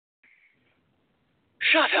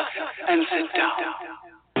Shut up and sit down.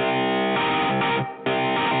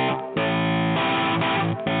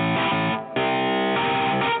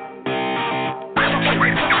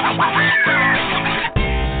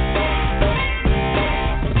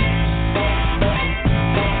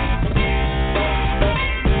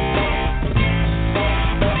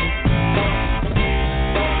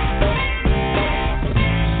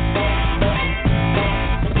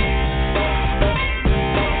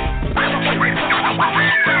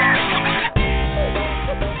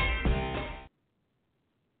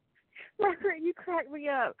 Margaret, you crack me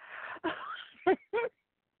up.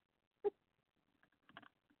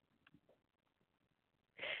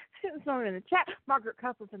 Someone in the chat, Margaret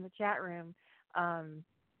Couples in the chat room,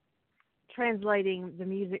 translating the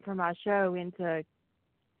music from my show into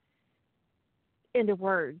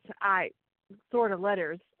words. Sort of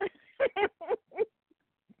letters.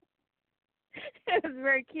 It was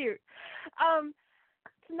very cute.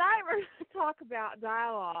 Tonight we're going to talk about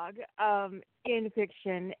dialogue in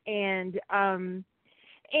fiction, and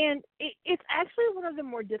it's actually one of the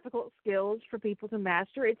more difficult skills for people to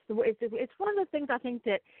master. It's one of the things I think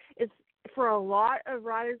that is, for a lot of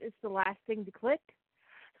writers, it's the last thing to click.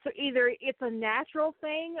 So either it's a natural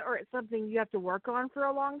thing or it's something you have to work on for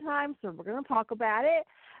a long time. So we're going to talk about it.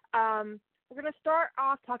 We're going to start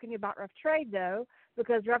off talking about Rough Trade, though,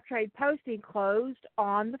 because Rough Trade posting closed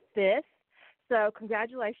on the 5th. So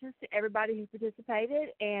congratulations to everybody who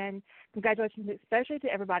participated, and congratulations especially to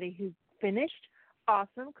everybody who finished.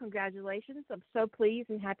 Awesome. Congratulations. I'm so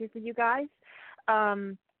pleased and happy for you guys.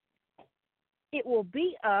 It will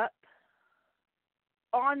be up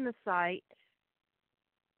on the site.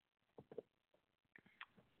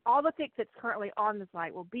 All the fics that's currently on the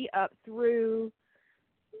site will be up through,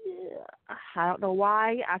 I don't know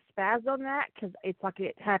why I spazzed on that, because it's like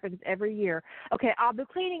it happens every year. Okay, I'll be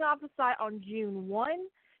cleaning off the site on June 1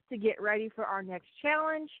 to get ready for our next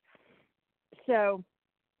challenge. So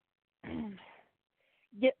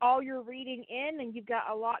get all your reading in, and you've got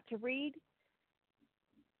a lot to read.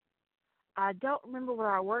 I don't remember what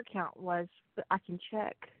our word count was, but I can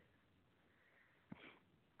check.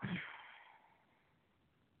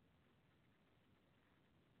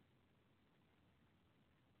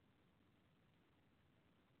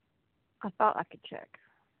 I thought I could check.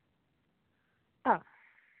 Oh.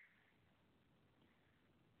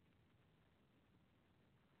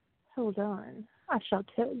 Hold on. I shall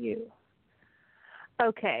tell you.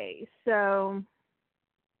 Okay, so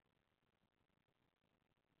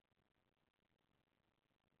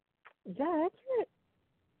is that accurate?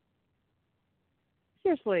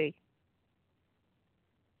 Seriously.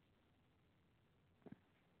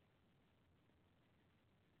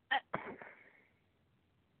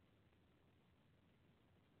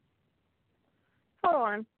 Hold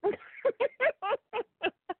on. I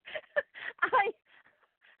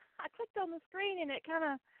clicked on the screen and it kind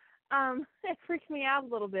of it freaked me out a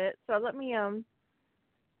little bit. So let me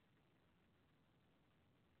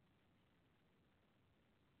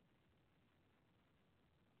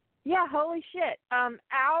yeah, holy shit.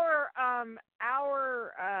 Our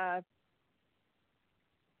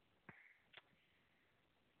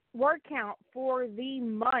word count for the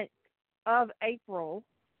month of April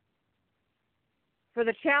for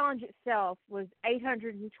the challenge itself was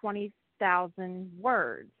 820,000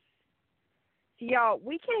 words. So, y'all,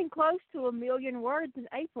 we came close to 1 million words in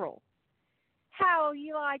April. How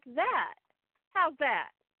you like that? How's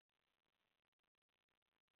that?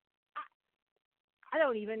 I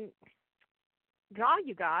don't even draw,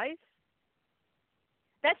 you guys.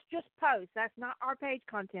 That's just posts. That's not our page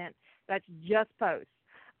content. That's just posts.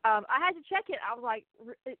 I had to check it. I was like,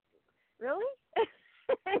 really?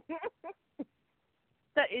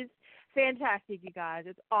 That is fantastic, you guys.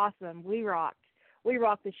 It's awesome. We rocked. We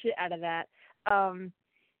rocked the shit out of that.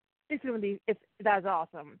 It's gonna be. That is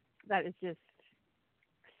awesome. That is just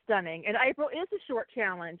stunning. And April is a short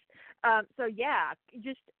challenge. So yeah,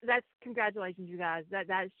 that's congratulations, you guys.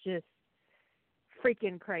 That's just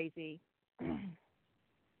freaking crazy.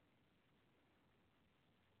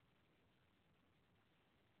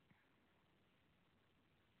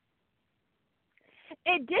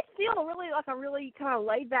 It did feel really like a really kind of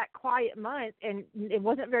laid back, quiet month, and it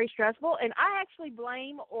wasn't very stressful. And I actually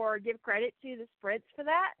blame or give credit to the sprints for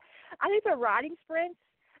that. I think the writing sprints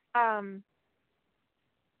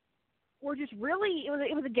were just really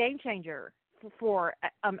it was a game changer for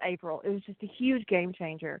April. It was just a huge game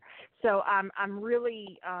changer. So I'm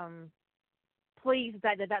really pleased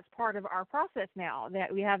that that's part of our process now,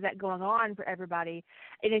 that we have that going on for everybody.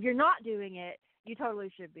 And if you're not doing it, you totally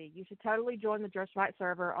should be. You should totally join the Just Right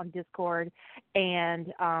server on Discord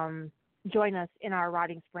and join us in our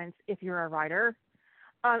writing sprints if you're a writer.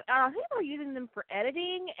 I think we're using them for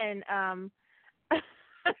editing and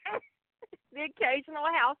the occasional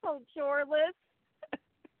household chore list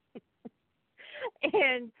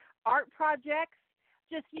and art projects,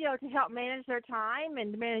 just to help manage their time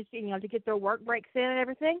and to manage to get their work breaks in and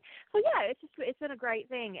everything. So yeah, it's been a great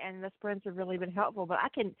thing, and the sprints have really been helpful. But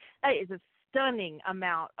that is a stunning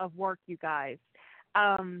amount of work, you guys.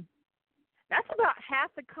 That's about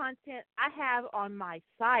half the content I have on my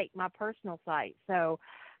site, my personal site. So,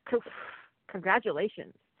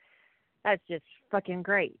 congratulations. That's just fucking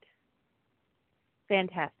great.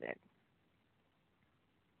 Fantastic.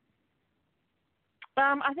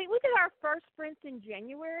 I think we did our first sprints in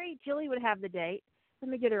January. Jilly would have the date. Let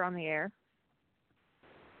me get her on the air.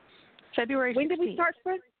 February 16th. When did we start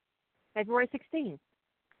sprints? February 16th.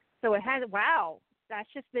 So it has, wow,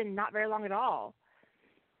 that's just been not very long at all.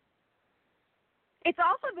 It's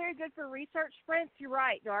also very good for research sprints. You're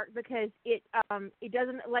right, Dark, because it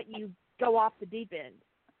doesn't let you go off the deep end.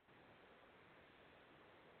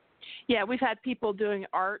 Yeah, we've had people doing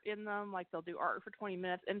art in them, like they'll do art for 20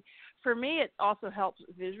 minutes. And for me, it also helps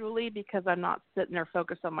visually because I'm not sitting there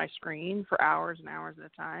focused on my screen for hours and hours at a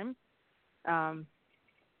time.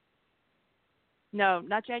 No,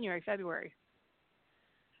 not January, February.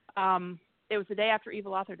 It was the day after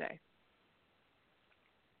Evil Author Day.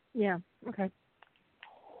 Yeah, okay.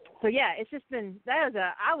 So, yeah, it's just been,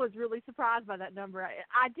 I was really surprised by that number.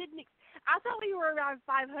 I thought we were around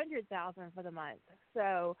 500,000 for the month.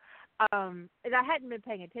 So, and I hadn't been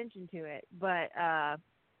paying attention to it. But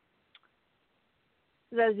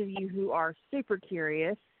those of you who are super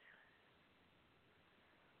curious,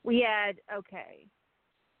 we had, okay,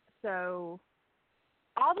 so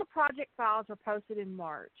all the project files were posted in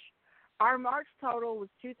March. Our March total was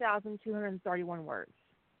 2,231 words.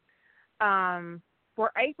 For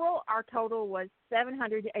April, our total was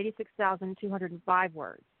 786,205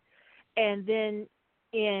 words. And then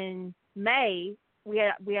in May, we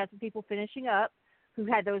had some people finishing up who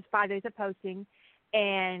had those 5 days of posting,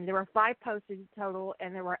 and there were 5 posted total,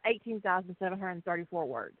 and there were 18,734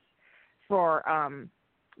 words for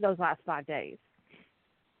those last 5 days.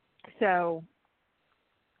 So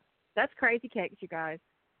that's crazy cakes, you guys.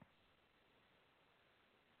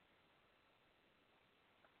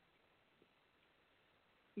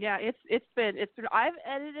 Yeah, it's been I've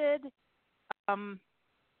edited.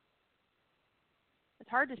 It's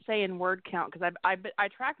hard to say in word count because I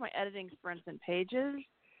track my editing sprints in pages,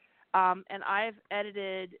 and I've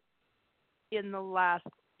edited in the last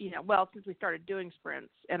since we started doing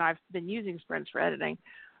sprints, and I've been using sprints for editing,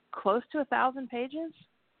 close to 1,000 pages.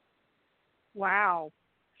 Wow,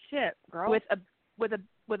 shit, girl. With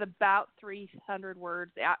about 300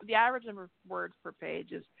 words. The average number of words per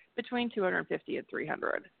page is between 250 and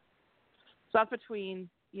 300. So that's between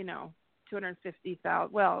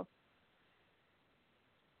 250,000. Well,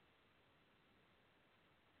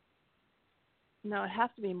 no, it has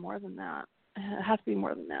to be more than that. It has to be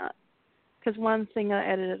more than that. Because one thing I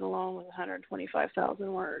edited alone was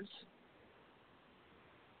 125,000 words.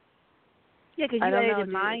 Yeah, because you edited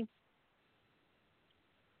mine.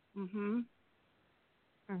 Mhm.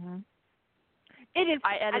 Mhm. It is.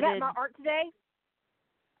 I got my art today.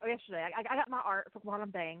 Oh, yesterday. I got my art for Quantum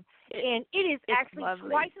Bang, and it is actually lovely.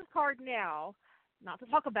 Twice as hard now, not to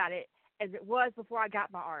talk about it, as it was before I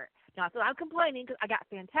got my art. Not that I'm complaining, because I got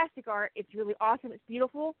fantastic art. It's really awesome. It's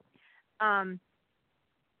beautiful. But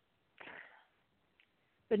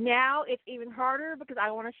now it's even harder because I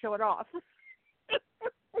want to show it off.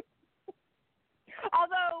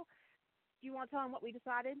 Although, do you want to tell them what we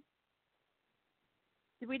decided?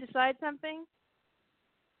 Did we decide something?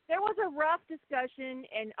 There was a rough discussion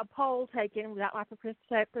and a poll taken without my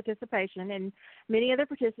participation, and many other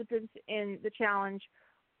participants in the challenge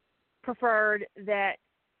preferred that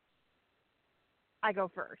I go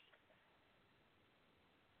first,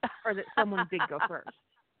 or that someone did go first.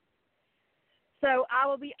 So I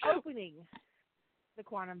will be opening the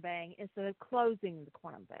Quantum Bang instead of closing the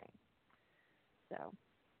Quantum Bang. So,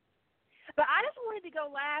 but I just wanted to go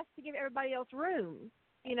last to give everybody else room,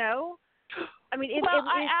 I mean,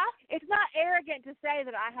 it's not arrogant to say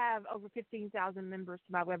that I have over 15,000 members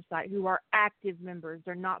to my website who are active members.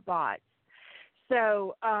 They're not bots.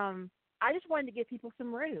 So I just wanted to give people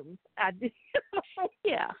some room.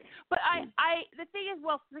 Yeah. But the thing is,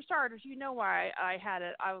 well, for starters, why I had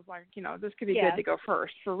it. I was like, this could be good to go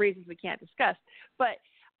first for reasons we can't discuss. But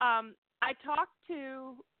I talked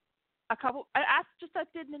to a couple. I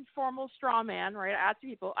did an informal straw man, right? I asked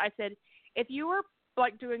people. I said, if you were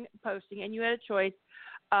like doing posting and you had a choice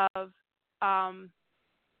of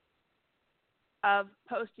of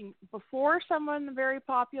posting before someone very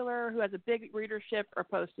popular who has a big readership or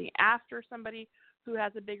posting after somebody who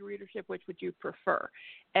has a big readership, which would you prefer?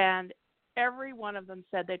 And every one of them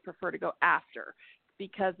said they'd prefer to go after,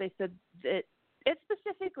 because they said that it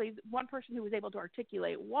specifically, one person who was able to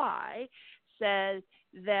articulate why said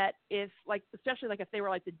that if, like, especially like if they were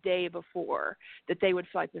like the day before, that they would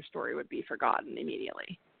feel like their story would be forgotten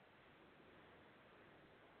immediately.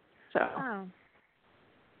 So. Oh.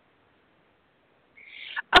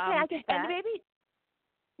 Okay, I get that. And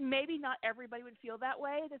maybe not everybody would feel that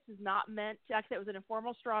way. This is not meant to, actually, it was an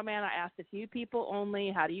informal straw man. I asked a few people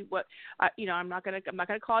only. How do you, I'm not gonna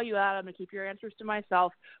call you out. I'm gonna keep your answers to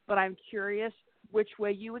myself. But I'm curious which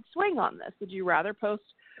way you would swing on this. Would you rather post,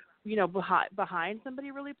 behind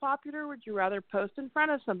somebody really popular? Or would you rather post in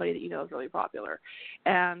front of somebody that you know is really popular?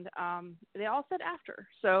 And they all said after.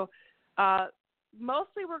 So.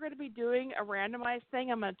 Mostly we're going to be doing a randomized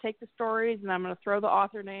thing. I'm going to take the stories and I'm going to throw the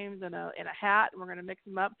author names in a hat, and we're going to mix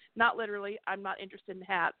them up. Not literally. I'm not interested in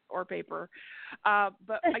hats or paper. But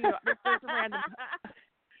there's a random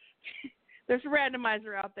there's a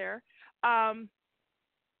randomizer out there.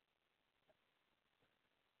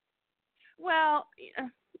 Well,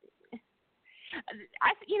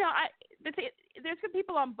 there's going to be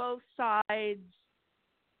people on both sides.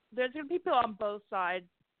 There's going to be people on both sides.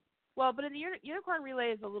 Well, but in the Unicorn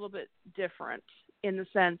Relay is a little bit different in the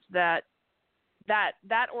sense that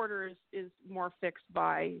order is more fixed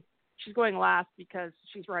by, she's going last because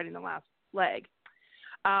she's writing the last leg.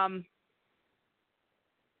 Can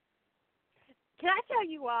I tell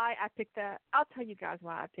you why I picked that? I'll tell you guys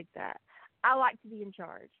why I picked that. I like to be in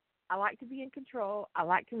charge. I like to be in control. I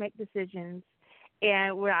like to make decisions.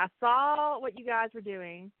 And when I saw what you guys were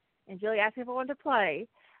doing, and Julie asked me if I wanted to play,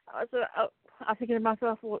 I was thinking to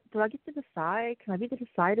myself, well, do I get to decide? Can I be the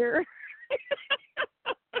decider?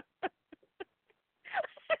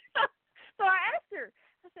 So I asked her.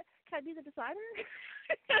 I said, can I be the decider?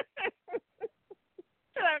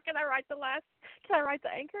 Can I write the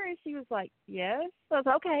anchor? And she was like, yes. So I was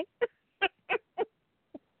okay.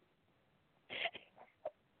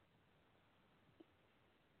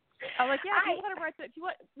 I'm like, yeah, if you want to write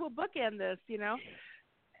we'll bookend this,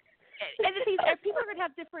 And people are going to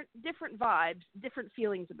have different vibes, different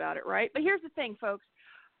feelings about it, right? But here's the thing, folks.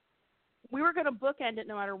 We were going to bookend it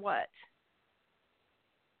no matter what,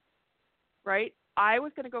 right? I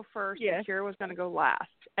was going to go first, and Kira was going to go last,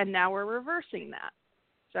 and now we're reversing that.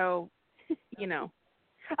 So,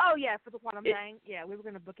 Oh, yeah, for the Quantum thing. Yeah, we were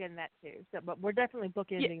going to bookend that too. So, but we're definitely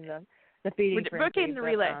bookending the feeding frenzy. Bookending the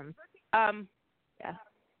relay. Yeah.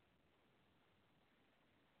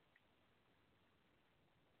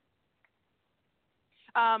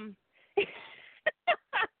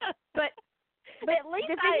 But at least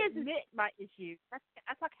I admit my issues.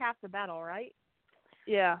 That's like half the battle, right?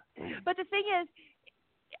 Yeah. But the thing is,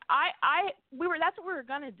 that's what we were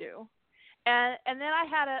gonna do, and then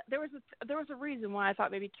there was a reason why I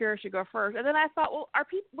thought maybe Kira should go first, and then I thought, well,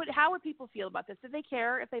 how would people feel about this? Did they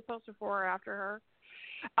care if they posted before or after her?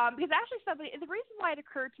 Because actually the reason why it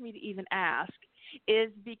occurred to me to even ask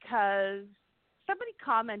is because somebody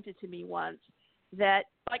commented to me once that,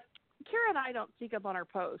 like, Kira and I don't sneak up on our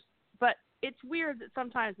posts, but it's weird that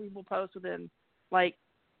sometimes we will post within, like,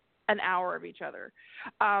 an hour of each other.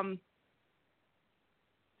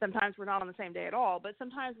 Sometimes we're not on the same day at all, but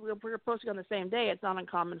sometimes we're posting on the same day. It's not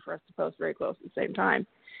uncommon for us to post very close at the same time.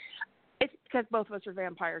 It's because both of us are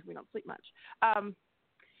vampires. We don't sleep much.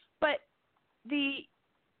 But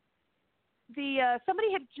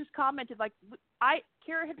somebody had just commented, like,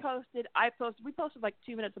 Kira had posted, we posted like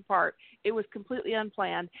 2 minutes apart. It was completely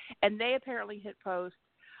unplanned, and they apparently hit post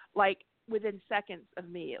like within seconds of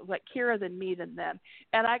me. It was like Kira, then me, then them.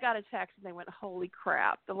 And I got a text, and they went, holy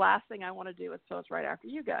crap, the last thing I want to do is post right after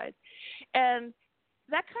you guys. And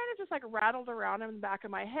that kind of just like rattled around in the back of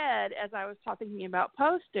my head as I was talking about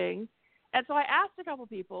posting. And so I asked a couple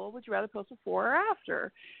people, would you rather post before or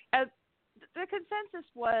after? And the consensus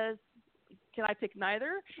was, can I pick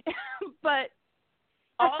neither? But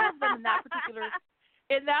all of them in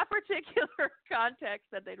that particular context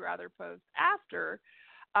said they'd rather post after.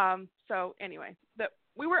 So anyway,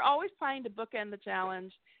 we were always planning to bookend the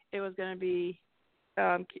challenge. It was going to be,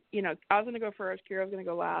 I was going to go first. Kira was going to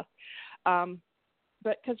go last.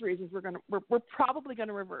 But because reasons, we're probably going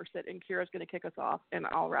to reverse it, and Kira's going to kick us off, and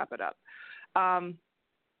I'll wrap it up.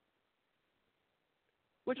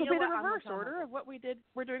 Which will be the reverse order of what we're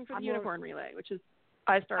doing for the Unicorn Relay, which is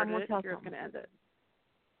I started it, and Kira's going to end it.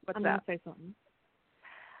 What's I'm that? I'm going to say something.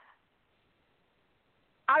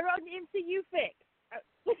 I wrote an MCU fic.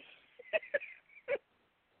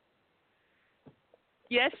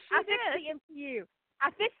 Yes, I she did. fixed the MCU.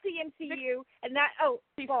 I fixed the MCU, and that. Oh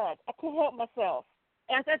God, I couldn't help myself.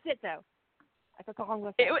 And that's it though. I took on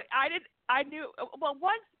with it. I knew. Well,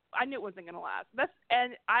 once I knew it wasn't going to last.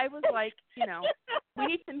 And I was like, we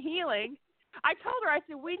need some healing. I told her, I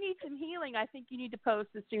said, we need some healing. I think you need to post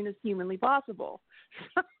as soon as humanly possible.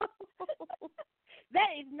 That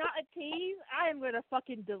is not a tease. I am going to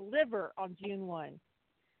fucking deliver on June 1.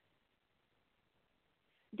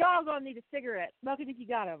 Y'all going to need a cigarette. Smoke it if you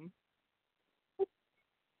got them.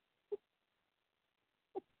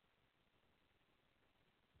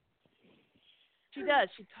 She does.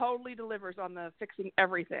 She totally delivers on the fixing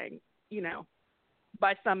everything,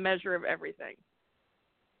 by some measure of everything.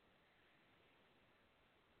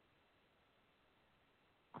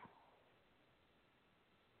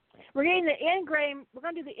 We're getting the end game. We're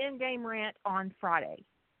going to do the end game rant on Friday.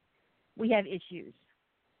 We have issues.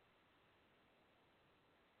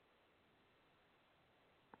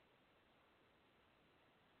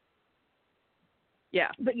 Yeah.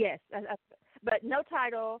 But yes, but no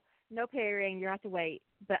title, no pairing. You have to wait.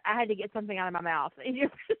 But I had to get something out of my mouth.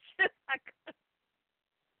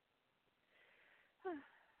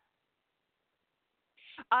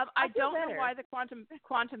 I don't know why the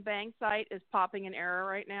Quantum Bang site is popping an error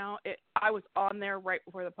right now. I was on there right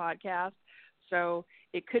before the podcast, so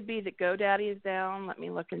it could be that GoDaddy is down. Let me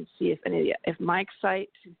look and see if Mike's site,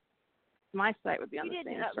 my site would be on the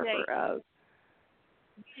same server as.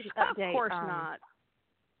 Of course not.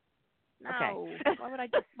 No. Okay. Why would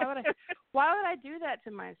I do that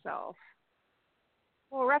to myself?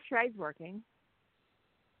 Well, Rough Trade's working.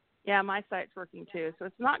 Yeah, my site's working too, so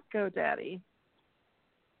it's not GoDaddy.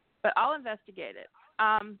 But I'll investigate it.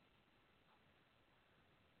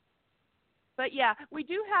 But yeah, we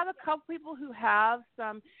do have a couple people who have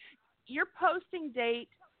some. Your posting date,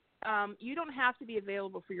 you don't have to be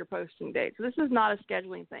available for your posting date. So this is not a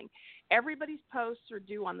scheduling thing. Everybody's posts are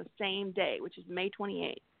due on the same day, which is May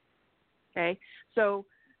 28th. Okay? So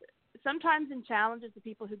sometimes in challenges, the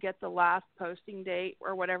people who get the last posting date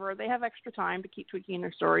or whatever, they have extra time to keep tweaking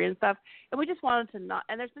their story and stuff. And we just wanted to not.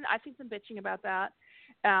 And there's been, I think, some bitching about that.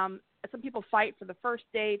 Some people fight for the first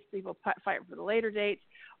dates, people fight for the later dates,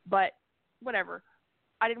 but whatever.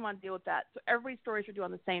 I didn't want to deal with that. So everybody's stories are due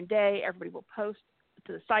on the same day. Everybody will post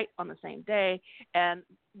to the site on the same day, and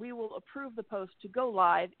we will approve the post to go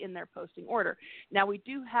live in their posting order. Now, we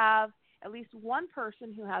do have at least one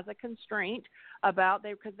person who has a constraint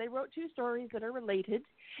because they wrote two stories that are related,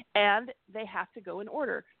 and they have to go in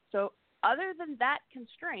order. So other than that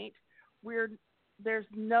constraint, there's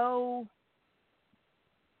no...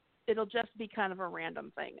 It'll just be kind of a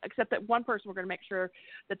random thing, except that one person, we're going to make sure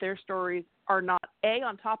that their stories are not A,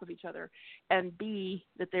 on top of each other, and B,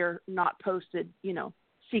 that they're not posted,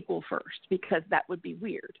 sequel first, because that would be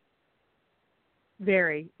weird.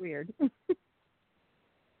 Very weird.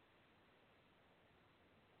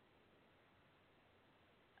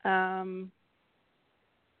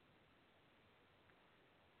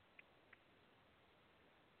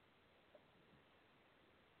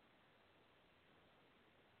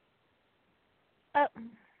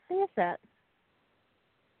 Who is that?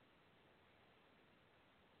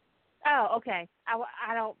 Oh, okay.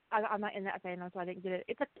 I'm not in that channel, so I didn't get it.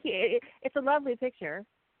 It's a lovely picture.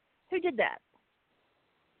 Who did that?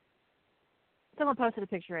 Someone posted a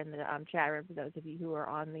picture in the chat room for those of you who are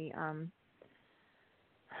on the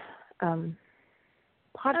podcast.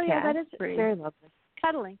 Oh yeah, that is pretty. Very lovely.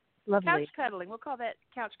 Cuddling. Lovely. Couch cuddling. We'll call that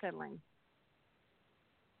couch cuddling.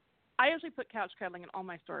 I usually put couch cuddling in all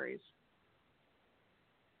my stories.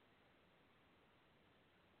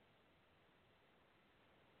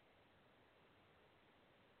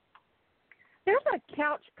 There's a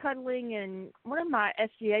couch cuddling in one of my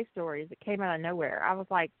SGA stories that came out of nowhere. I was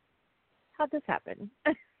like, how'd this happen?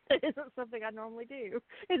 It isn't something I normally do.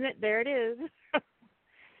 And there it is.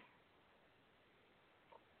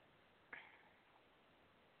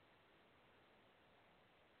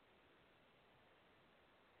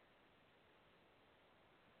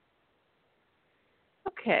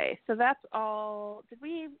 Okay, so that's all. Did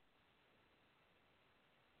we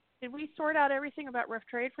sort out everything about Rough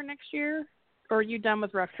Trade for next year? Or are you done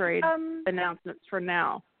with Rough Trade announcements for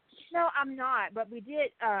now? No, I'm not. But we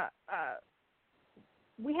did.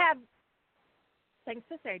 We have. Thanks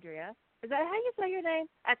to Sadria. Is that how you say your name?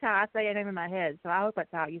 That's how I say your name in my head. So I hope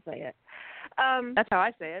that's how you say it. That's how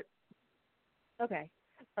I say it. Okay.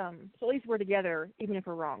 So at least we're together, even if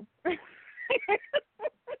we're wrong.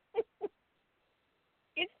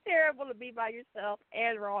 It's terrible to be by yourself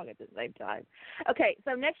and wrong at the same time. Okay,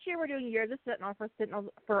 so next year we're doing Year of the Sentinel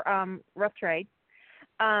for Rough Trade.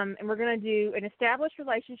 And we're going to do an established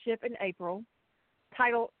relationship in April.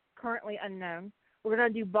 Title currently unknown. We're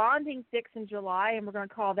going to do Bonding 6 in July, and we're going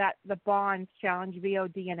to call that the Bonds Challenge,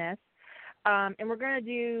 BODNS. And we're going to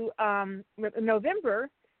do in November,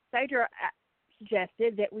 Phaedra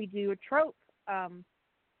suggested that we do a trope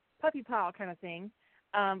puppy pile kind of thing.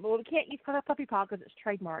 Well, we can't use puppy pile because it's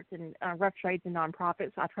trademarked and rough trades and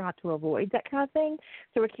nonprofits, so I try to avoid that kind of thing.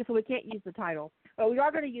 So we can't use the title. But we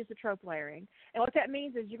are going to use the trope layering. And what that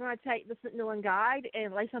means is you're going to take the Sentinel and Guide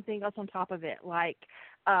and lay something else on top of it, like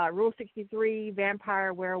Rule 63,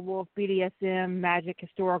 Vampire, Werewolf, BDSM, Magic,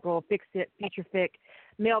 Historical, Fix-It, Future Fic,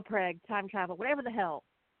 Male Preg, Time Travel, whatever the hell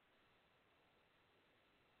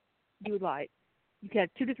you would like. You can have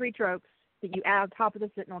 2 to 3 tropes that you add on top of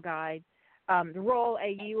the Sentinel Guide. The role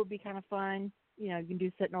AU would be kind of fun. You know, you can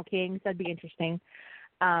do Sentinel Kings. That'd be interesting.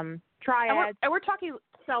 Triads. And we're talking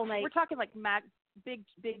Soulmate. We're talking like big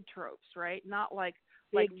tropes, right? Not like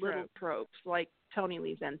little tropes like Tony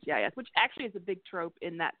Lee's NCIS, which actually is a big trope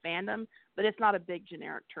in that fandom, but it's not a big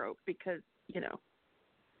generic trope because, you know,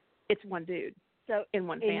 it's one dude. So in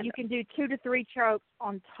one fandom. You can do 2 to 3 tropes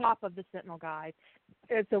on top of the Sentinel Guide.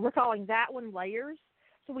 And so we're calling that one layers.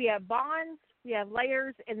 So we have bonds, we have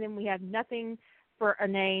layers, and then we have nothing for a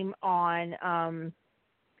name on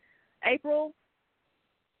April.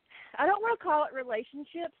 I don't want to call it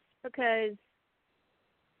relationships because,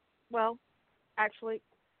 well, actually,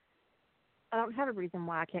 I don't have a reason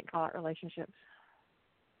why I can't call it relationships.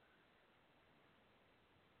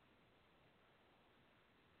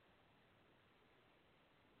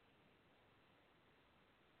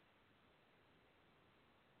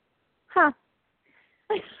 Huh.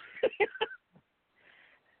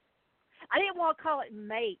 I didn't want to call it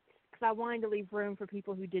mate because I wanted to leave room for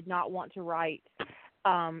people who did not want to write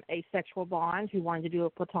a sexual bond, who wanted to do a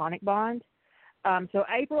platonic bond. So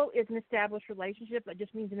April is an established relationship. That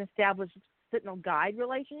just means an established Sentinel Guide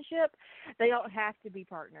relationship. They don't have to be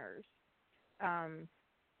partners. Could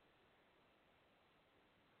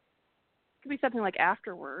be something like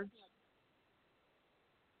afterwards.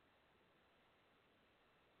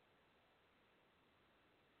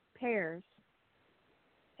 Pairs.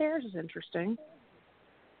 Pairs is interesting.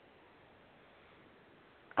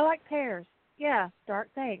 I like pairs. Yeah, Dark,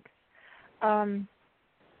 thanks. I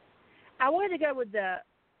wanted to go with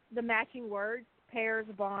the matching words, pairs,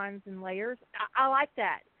 bonds, and layers. I like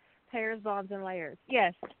that. Pairs, bonds, and layers.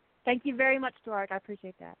 Yes. Thank you very much, Dark. I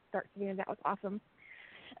appreciate that. Dark, that was awesome.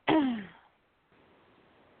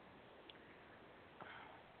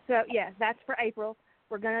 So, yeah, that's for April.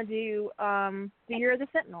 We're going to do the Year of the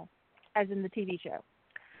Sentinel, as in the TV show.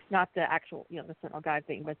 Not the actual, the Sentinel Guide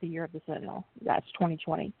thing, but the Year of the Sentinel. That's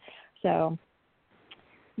 2020. So,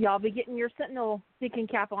 y'all be getting your Sentinel thinking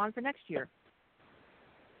cap on for next year.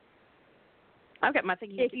 I've got my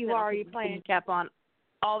thinking if you already planned cap on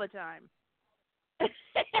all the time.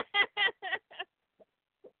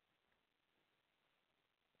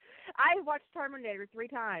 I watched Terminator 3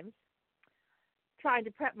 times, trying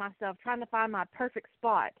to prep myself, trying to find my perfect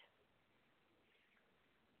spot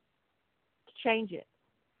to change it.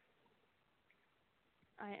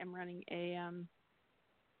 I am running a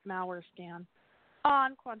malware scan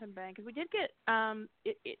on Quantum Bank because we did get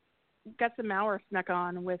it got some malware snuck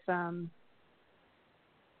on with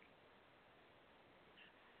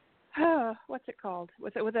what's it called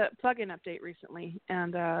with a plugin update recently,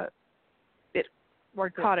 and it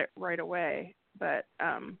caught it right away. But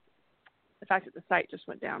the fact that the site just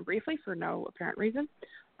went down briefly for no apparent reason,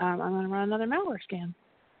 I'm going to run another malware scan.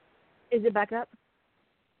 Is it back up?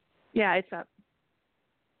 Yeah, it's up.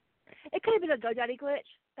 It could have been a GoDaddy glitch.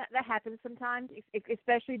 That happens sometimes,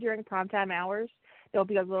 especially during primetime hours. There'll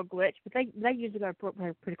be a little glitch, but they usually go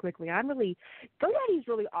pretty quickly. GoDaddy is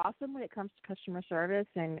really awesome when it comes to customer service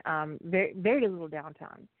and very very little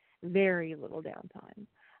downtime. Very little downtime.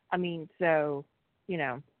 I mean, so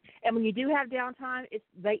and when you do have downtime,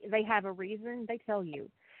 they have a reason. They tell you.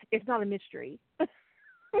 It's not a mystery.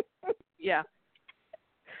 Yeah.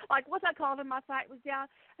 Like once I called him, my site was down,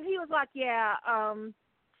 and he was like, "Yeah,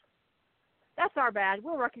 that's our bad.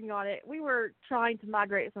 We're working on it. We were trying to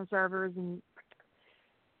migrate some servers, and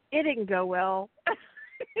it didn't go well."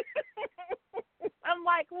 I'm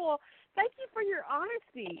like, "Well, thank you for your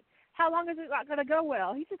honesty. How long is it not going to go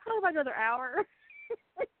well?" He said, "Probably about another hour."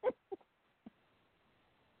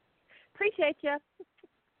 Appreciate you.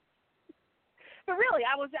 But really,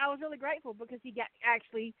 I was really grateful because he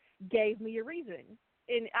actually gave me a reason.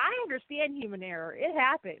 And I understand human error. It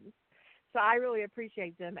happens. So I really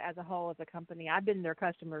appreciate them as a whole, as a company. I've been their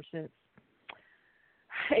customer since,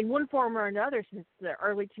 in one form or another, since the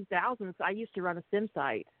early 2000s. I used to run a sim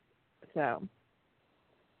site. So.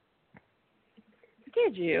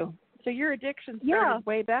 Did you? So your addiction started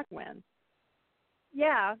way back when.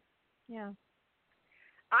 Yeah.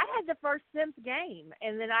 I had the first Sims game,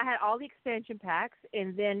 and then I had all the expansion packs,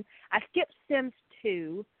 and then I skipped Sims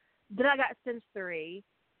 2, then I got Sims 3,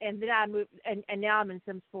 and then I moved, and now I'm in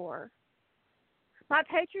Sims 4. My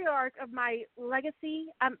patriarch of my legacy,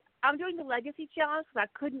 I'm doing the legacy challenge because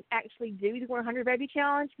I couldn't actually do the 100 baby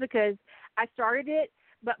challenge because I started it,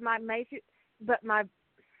 but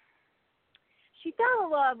she fell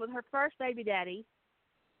in love with her first baby daddy.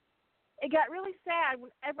 It got really sad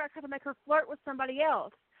whenever I tried to make her flirt with somebody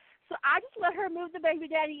else. So I just let her move the baby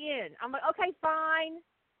daddy in. I'm like, okay, fine.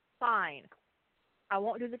 I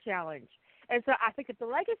won't do the challenge. And so I think it's the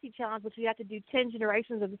legacy challenge, which you have to do 10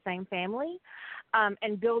 generations of the same family,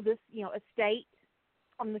 and build this, estate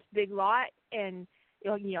on this big lot, and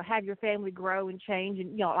have your family grow and change,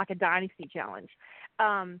 and like a dynasty challenge.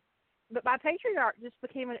 But my patriarch just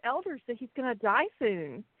became an elder, so he's going to die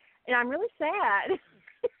soon, and I'm really sad.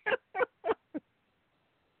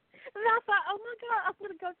 And I thought, oh my God, I'm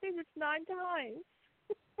going to go through this 9 times.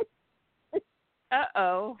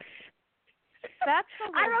 Uh-oh. That's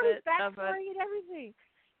I wrote his backstory and everything.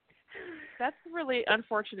 That's a really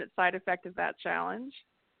unfortunate side effect of that challenge.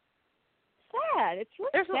 Sad. It's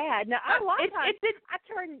really sad. Now, I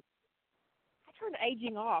turn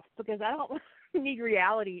aging off because I don't need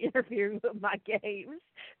reality interfering with my games,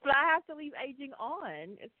 but I have to leave aging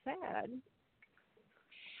on. It's sad.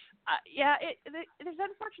 There's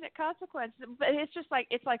unfortunate consequences, but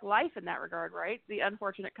it's like life in that regard, right? The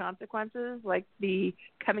unfortunate consequences, like the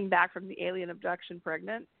coming back from the alien abduction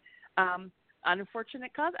pregnant,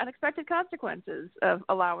 unexpected consequences of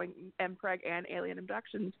allowing MPreg and alien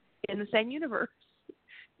abductions in the same universe.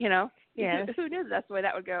 Yeah. Who knew that's the way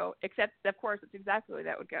that would go? Except, of course, it's exactly the way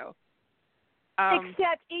that would go.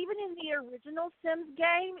 Except even in the original Sims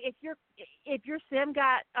game, if your Sim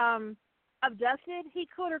got abducted, he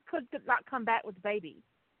could or could not come back with the baby.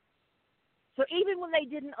 So even when they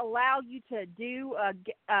didn't allow you to do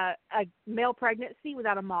a male pregnancy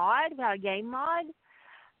without a game mod,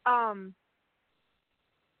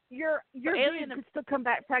 your alien could still come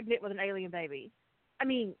back pregnant with an alien baby. I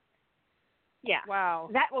mean, yeah. Wow.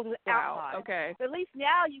 That was an outlaw. Okay. But at least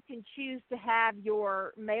now you can choose to have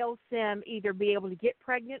your male Sim either be able to get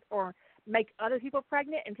pregnant or make other people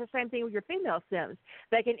pregnant, and it's the same thing with your female Sims.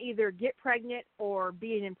 They can either get pregnant or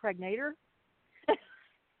be an impregnator.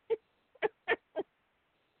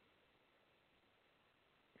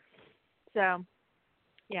 So,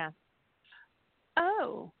 yeah.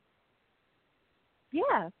 Oh.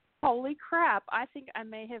 Yeah. Holy crap. I think I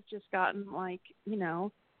may have just gotten,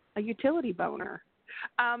 a utility boner.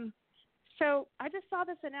 So I just saw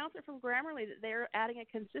this announcement from Grammarly that they're adding a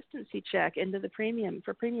consistency check into the premium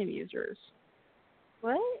for premium users.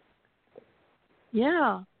 What?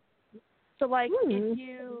 Yeah. So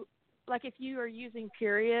if you are using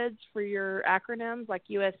periods for your acronyms, like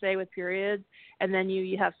USA with periods, and then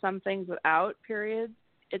you have some things without periods,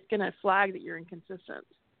 it's going to flag that you're inconsistent.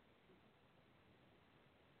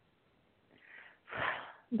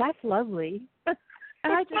 That's lovely.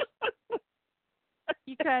 And I just,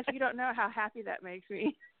 you guys, you don't know how happy that makes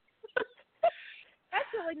me. That's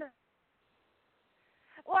really nice.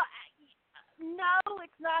 Well, no,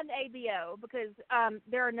 it's not an ABO because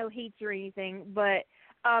there are no heats or anything, but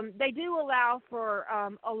they do allow for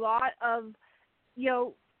a lot of,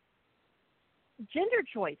 gender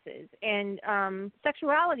choices and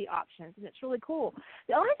sexuality options, and it's really cool.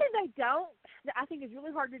 The only thing they don't, that I think is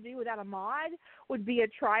really hard to do without a mod, would be a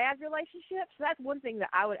triad relationship. So that's one thing that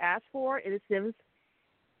I would ask for in The Sims,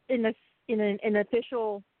 in an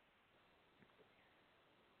official.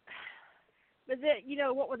 But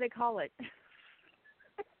what would they call it?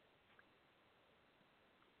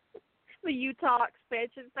 The Utah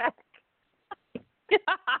expansion pack.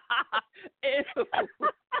 Ew.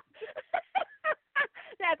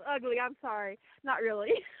 That's ugly. I'm sorry. Not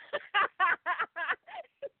really.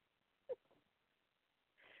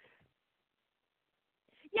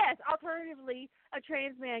 Yes, alternatively, a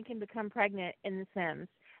trans man can become pregnant in The Sims.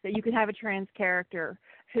 That you can have a trans character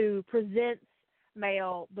who presents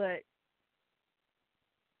male, but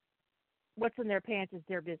what's in their pants is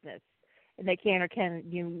their business. And they can or can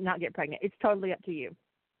not get pregnant. It's totally up to you.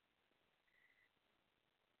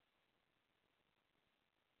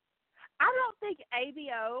 I don't think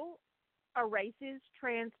ABO erases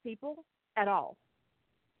trans people at all.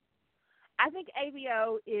 I think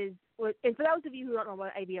ABO is, and for those of you who don't know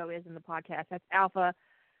what ABO is in the podcast, that's Alpha,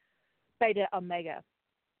 Beta, Omega.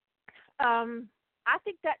 I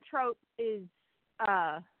think that trope is,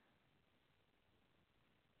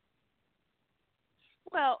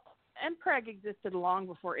 well, MPreg existed long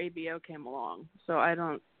before ABO came along, so I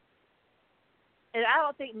don't. And I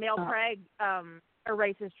don't think male preg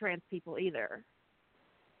erases trans people either.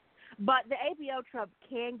 But the ABO trope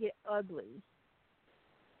can get ugly.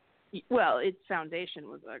 Well, its foundation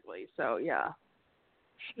was ugly, so yeah.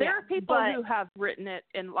 There are people who have written it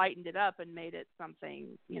and lightened it up and made it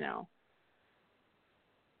something,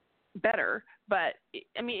 better. But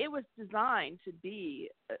it was designed to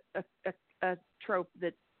be a trope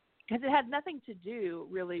that, because it had nothing to do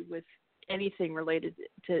really with anything related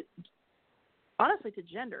to, honestly, to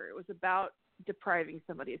gender. It was about depriving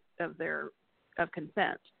somebody of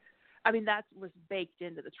consent. That was baked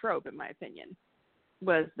into the trope, in my opinion,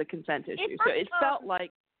 was the consent issue. So it felt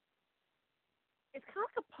like. It's kind of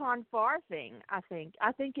like a Pon farr thing, I think.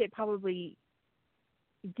 I think it probably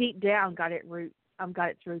deep down got its roots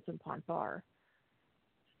in Pon farr.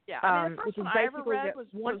 Yeah, the first which is one I ever read was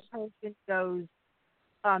one person goes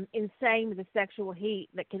insane with the sexual heat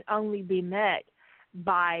that can only be met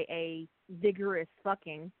by a vigorous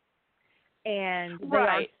fucking, and they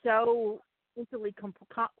are so mentally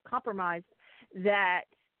compromised that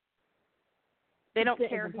they don't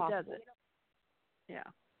care who does it. Yeah.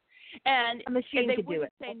 And a machine they could do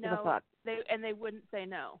wouldn't it. say no. They wouldn't say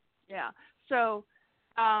no. Yeah. So,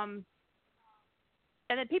 and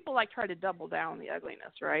then people try to double down the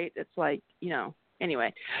ugliness, right? It's like,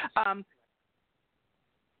 anyway.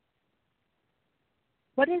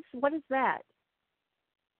 What is that?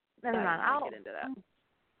 Never mind. I'll get into that.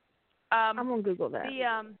 I'm gonna Google that.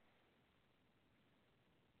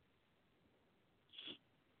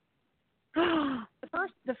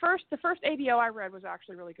 The first ABO I read was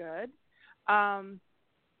actually really good, and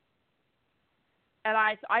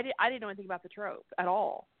I didn't know anything about the trope at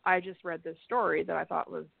all. I just read this story that I thought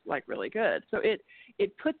was really good. So it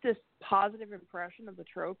put this positive impression of the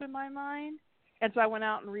trope in my mind, and so I went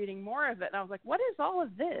out and reading more of it, and I was like, what is all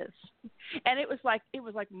of this? And it was like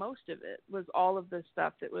most of it was all of this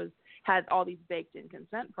stuff that had all these baked in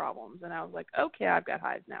consent problems, and I was like, okay, I've got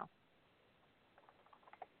hives now.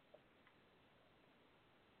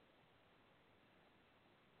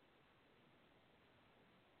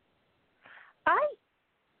 I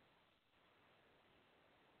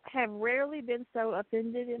have rarely been so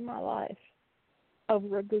offended in my life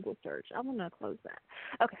over a Google search. I'm going to close that.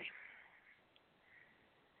 Okay.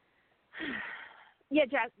 Yeah,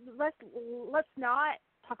 Jack, let's not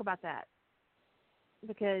talk about that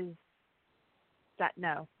because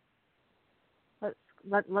no.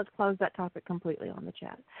 Let's close that topic completely on the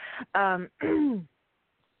chat.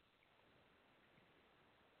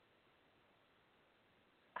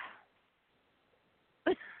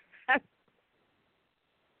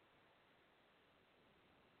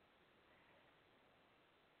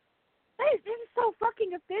 This is so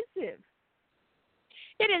fucking offensive.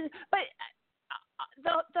 It is, but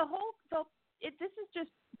this is just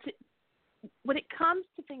when it comes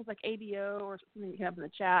to things like ABO or something you have in the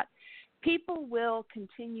chat, people will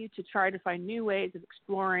continue to try to find new ways of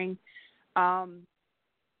exploring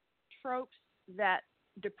tropes that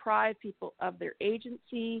deprive people of their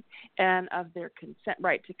agency and of their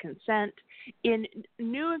right to consent in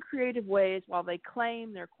new and creative ways, while they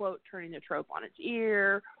claim they're, quote, turning the trope on its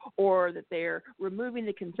ear, or that they're removing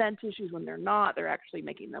the consent issues when they're not. They're actually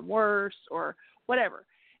making them worse, or whatever.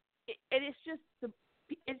 It's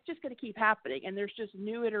just going to keep happening, and there's just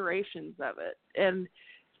new iterations of it, and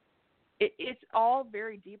it's all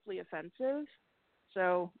very deeply offensive.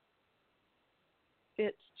 So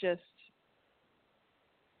it's just.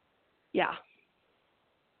 Yeah.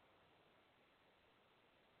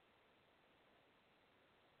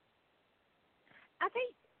 I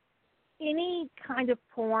think any kind of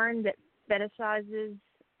porn that fetishizes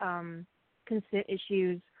consent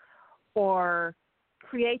issues or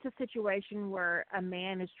creates a situation where a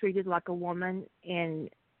man is treated like a woman in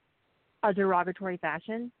a derogatory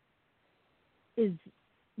fashion is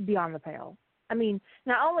beyond the pale.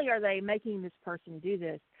 Not only are they making this person do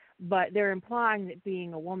this, but they're implying that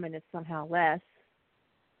being a woman is somehow less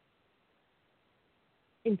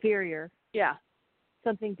inferior. Yeah.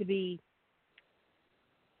 Something to be,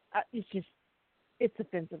 it's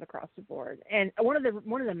offensive across the board. And one of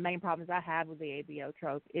the main problems I have with the ABO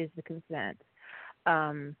trope is the consent.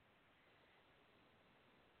 In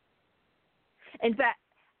fact,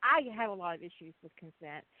 I have a lot of issues with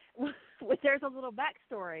consent. There's a little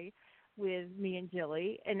backstory with me and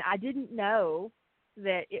Jilly, and I didn't know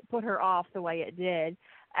that it put her off the way it did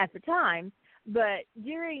at the time. But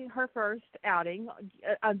during her first outing,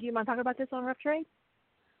 do you mind talking about this on Rough Trade?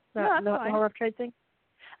 The whole Rough Trade thing?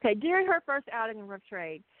 Okay, during her first outing in Rough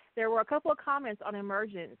Trade, there were a couple of comments on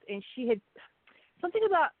Emergence, and she had something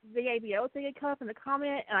about the ABO thing had come up in the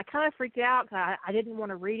comment, and I kind of freaked out because I didn't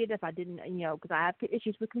want to read it if I didn't, because I have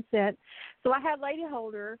issues with consent. So I had Lady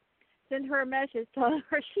Holder send her a message telling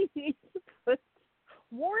her she needs to put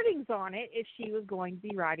warnings on it if she was going to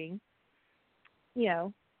be writing,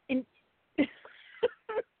 in.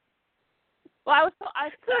 Well, I was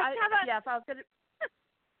gonna.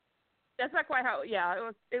 That's not quite how. Yeah,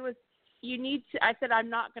 it was. You need to. I said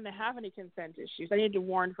I'm not going to have any consent issues. I need to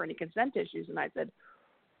warn for any consent issues, and I said,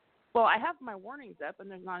 well, I have my warnings up,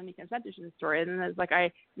 and there's not any consent issues in the story. And then it's like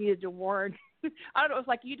I needed to warn. I don't know. It's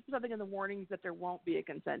like you need to put something in the warnings that there won't be a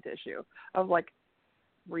consent issue. I was like,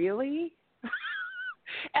 really?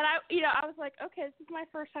 And I was like, okay, this is my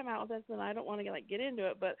first time out with this, and I don't want to get into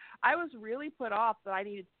it, but I was really put off that I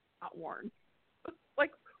needed to not warn.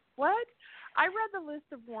 Like, what? I read the list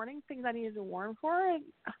of warning things I needed to warn for, and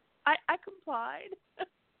I complied.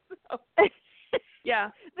 So,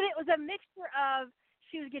 yeah. But it was a mixture of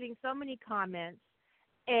she was getting so many comments,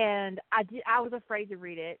 and I was afraid to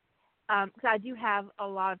read it because I do have a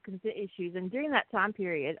lot of consent issues. And during that time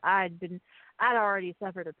period, I'd already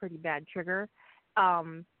suffered a pretty bad trigger,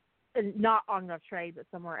 and not on Rough Trade, but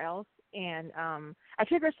somewhere else. And I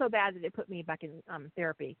triggered so bad that it put me back in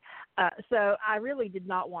therapy. So I really did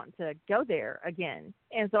not want to go there again.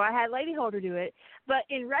 And so I had Lady Holder do it. But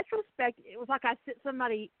in retrospect, it was like I sent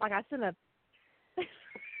a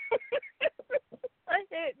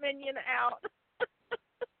hit minion out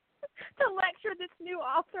to lecture this new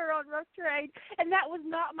author on Rough Trade. And that was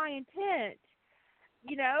not my intent,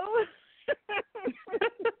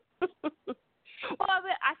 Well,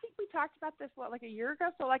 I think we talked about this like a year ago.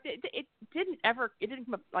 So like it didn't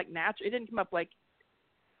come up like natural. It didn't come up like,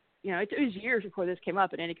 it was years before this came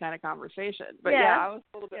up in any kind of conversation. But yeah I was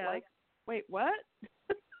a little bit like, wait, what?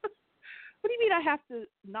 What do you mean I have to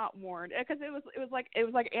not warn? Because it was like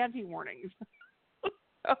anti-warnings.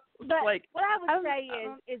 But like, what I would say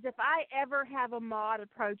is if I ever have a mod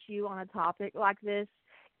approach you on a topic like this,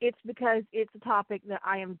 it's because it's a topic that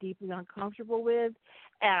I am deeply uncomfortable with,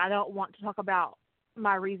 and I don't want to talk about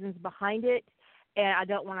my reasons behind it, and I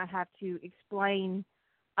don't want to have to explain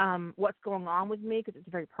what's going on with me because it's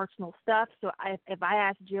very personal stuff. So if I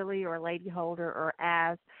ask Jilly or Lady Holder or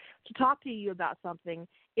Az to talk to you about something,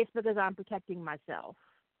 it's because I'm protecting myself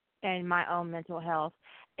and my own mental health.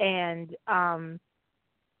 And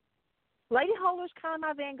Lady Holder's kind of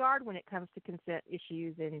my vanguard when it comes to consent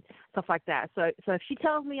issues and stuff like that. So if she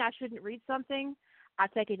tells me I shouldn't read something, I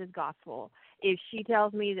take it as gospel. If she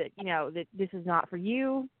tells me that, that this is not for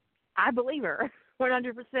you, I believe her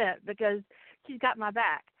 100% because she's got my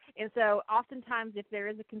back. And so oftentimes if there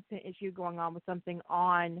is a consent issue going on with something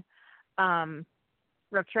on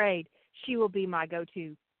Rough Trade, she will be my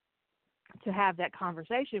go-to to have that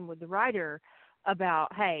conversation with the writer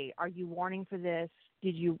about, hey, are you warning for this?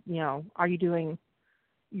 Did you, are you doing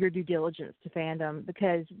your due diligence to fandom?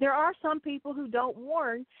 Because there are some people who don't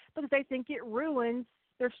warn because they think it ruins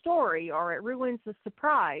their story or it ruins the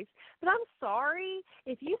surprise. But I'm sorry,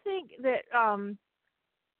 if you think that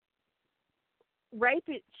rape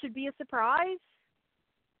it should be a surprise,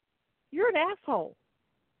 you're an asshole.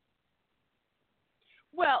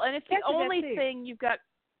 Well, and if the only thing you've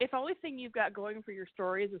got going for your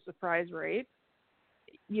story is a surprise rape,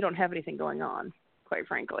 you don't have anything going on, quite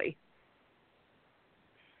frankly.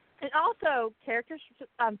 And also, character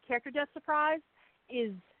death surprise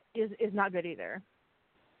is not good either.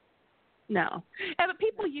 No, but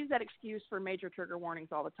people use that excuse for major trigger warnings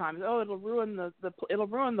all the time. Oh, it'll ruin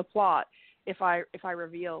the plot if I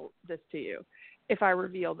reveal this to you, if I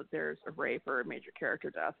reveal that there's a rape or a major character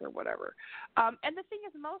death or whatever. And the thing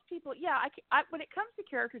is, most people, when it comes to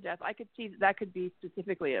character death, I could see that could be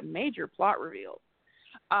specifically a major plot reveal.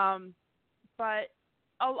 But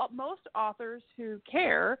most authors who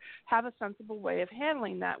care have a sensible way of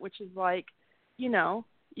handling that, which is like,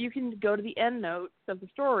 you can go to the end notes of the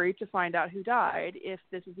story to find out who died if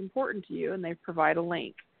this is important to you, and they provide a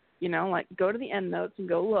link. Like go to the end notes and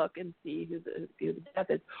go look and see who the death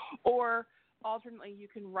is. Or alternately, you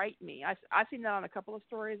can write me. I've seen that on a couple of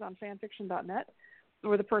stories on fanfiction.net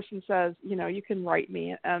where the person says, you can write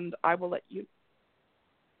me and I will let you.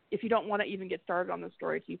 If you don't want to even get started on the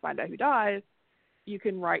story till you find out who dies, you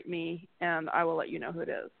can write me and I will let you know who it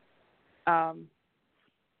is. And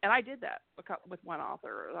I did that with one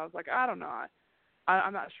author. I was like, I don't know.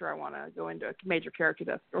 I'm not sure I want to go into a major character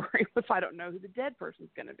death story if I don't know who the dead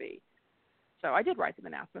person's going to be. So I did write them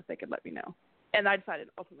and ask them if they could let me know. And I decided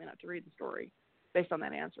ultimately not to read the story based on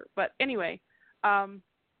that answer. But anyway, I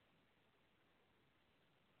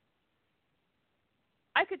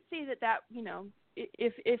could see that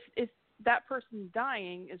if that person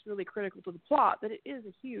dying is really critical to the plot, that it is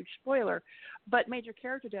a huge spoiler. But major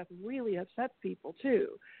character death really upsets people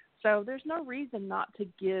too. So there's no reason not to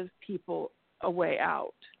give people a way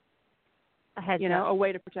out. A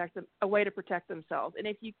way to protect them, a way to protect themselves. And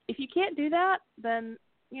if you can't do that, then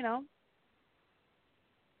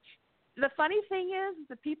the funny thing is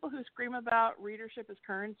the people who scream about readership as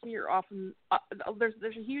currency are often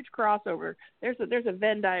there's a huge crossover. There's a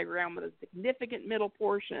Venn diagram with a significant middle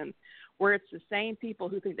portion where it's the same people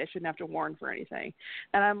who think they shouldn't have to warn for anything.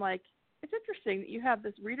 And I'm like, it's interesting that you have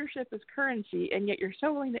this readership as currency and yet you're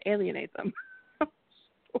so willing to alienate them.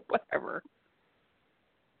 Whatever.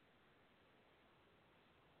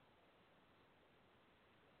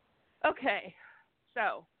 Okay,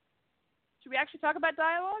 so should we actually talk about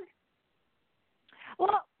dialogue?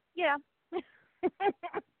 Well, yeah.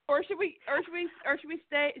 or should we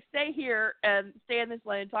stay here and stay in this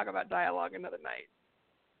lane and talk about dialogue another night?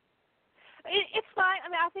 It's fine. I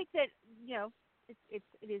mean, I think that it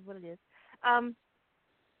is what it is.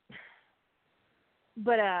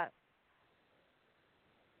 But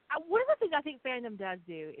one of the things I think fandom does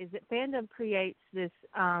do is that fandom creates this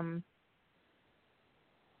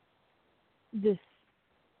this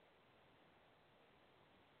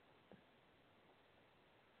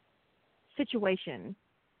situation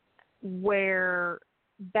where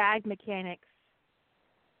bad mechanics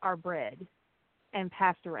are bred and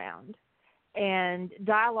passed around, and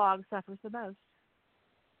dialogue suffers the most.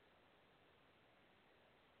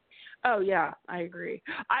 Oh yeah, I agree.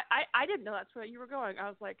 I didn't know that's where you were going. I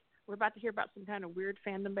was like, we're about to hear about some kind of weird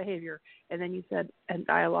fandom behavior, and then you said, and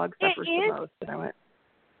dialogue suffers the most, and I went,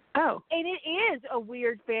 oh. And it is a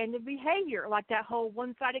weird fandom behavior, like that whole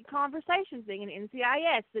one-sided conversation thing in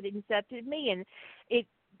NCIS that incepted me. And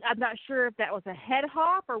I'm not sure if that was a head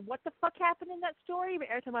hop or what the fuck happened in that story, but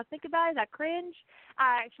every time I think about it, I cringe.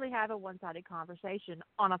 I actually have a one-sided conversation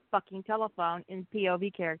on a fucking telephone in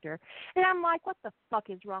POV character. And I'm like, what the fuck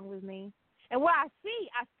is wrong with me? And what I see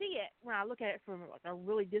it when I look at it from like a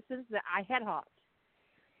really distance, that I head hopped.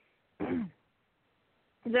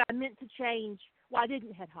 That I meant to change. Well, I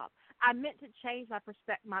didn't head hop. I meant to change my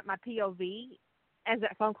POV as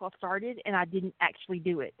that phone call started, and I didn't actually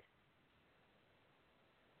do it.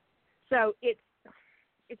 So it's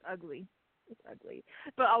ugly. It's ugly.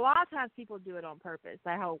 But a lot of times people do it on purpose.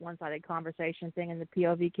 They have a one-sided conversation thing in the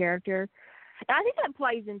POV character. And I think that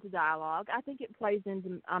plays into dialogue. I think it plays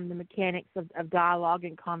into the mechanics of dialogue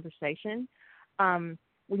and conversation when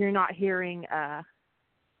you're not hearing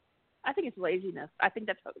I think it's laziness. I think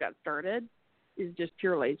that's how it got started, is just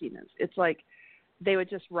pure laziness. It's like they would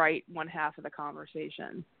just write one half of the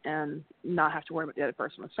conversation and not have to worry about what the other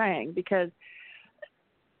person was saying. Because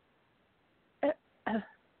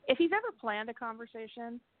if you've ever planned a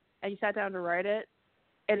conversation and you sat down to write it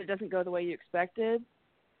and it doesn't go the way you expected,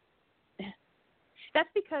 that's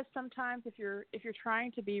because sometimes if you're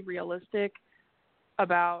trying to be realistic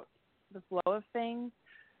about the flow of things,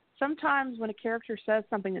 sometimes when a character says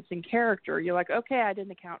something that's in character, you're like, okay, I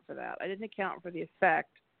didn't account for that. I didn't account for the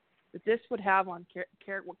effect that this would have on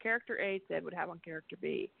what character A said would have on character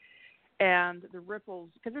B. And the ripples,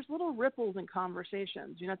 because there's little ripples in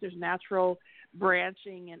conversations. There's natural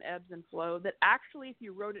branching and ebbs and flow that actually, if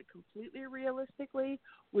you wrote it completely realistically,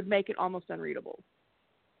 would make it almost unreadable.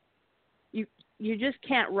 You just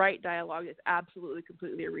can't write dialogue that's absolutely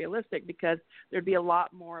completely realistic, because there'd be a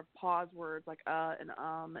lot more pause words like and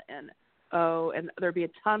oh, and there'd be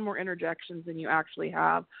a ton more interjections than you actually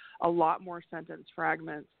have, a lot more sentence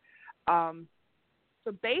fragments.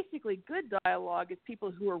 So basically, good dialogue is people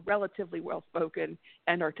who are relatively well-spoken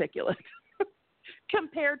and articulate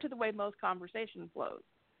compared to the way most conversation flows.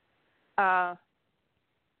 Well,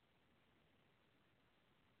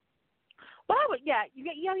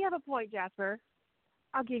 you have a point, Jasper.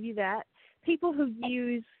 I'll give you that. People who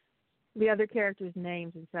use the other characters'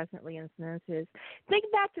 names incessantly in sentences.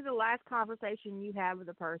 Think back to the last conversation you had with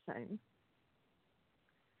a person.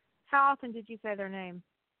 How often did you say their name?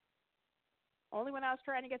 Only when I was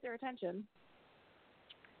trying to get their attention.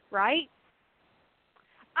 Right?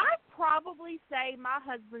 I probably say my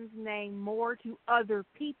husband's name more to other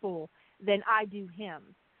people than I do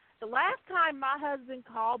him. The last time my husband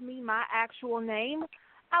called me my actual name,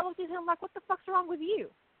 I looked at him like, what the fuck's wrong with you?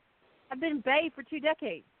 I've been bae for 2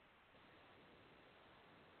 decades.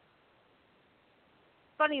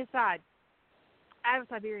 Funny aside, I have a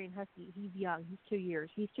Siberian Husky. He's young. He's 2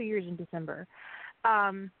 years. He's 2 years in December.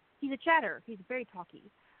 He's a chatter. He's very talky.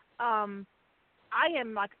 I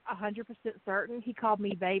am like 100% certain he called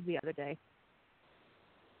me babe the other day.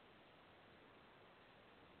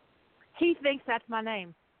 He thinks that's my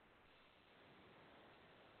name.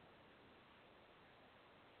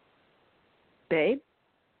 Babe?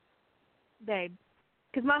 Babe.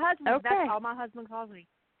 Because my husband, Okay. that's all my husband calls me.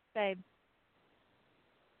 Babe.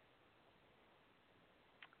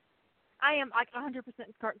 I am like 100%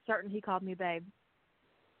 certain he called me babe.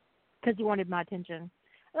 Because he wanted my attention.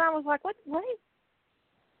 And I was like, what?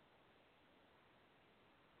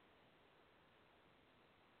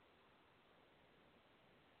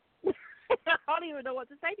 I don't even know what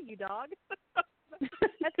to say to you, dog.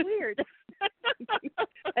 That's weird.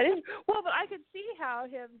 That is, well, but I could see how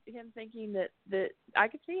him thinking that I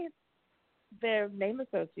could see their name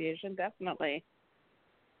association, definitely.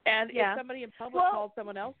 And if somebody in public called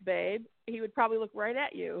someone else babe, he would probably look right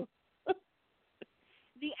at you.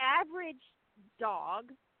 The average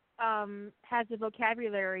dog has a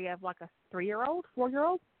vocabulary of like a 3-year-old,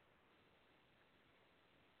 4-year-old.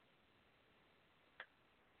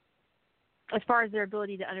 As far as their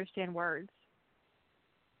ability to understand words.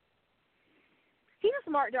 He's a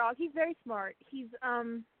smart dog. He's very smart. He's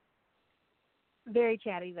very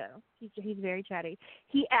chatty though. He's very chatty.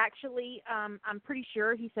 He actually I'm pretty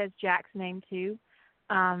sure he says Jack's name too.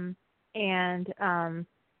 And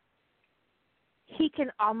he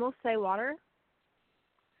can almost say water.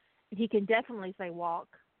 He can definitely say walk.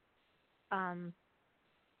 And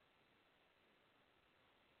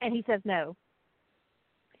he says no.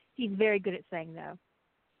 He's very good at saying no.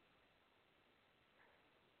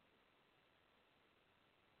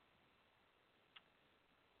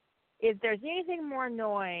 If there's anything more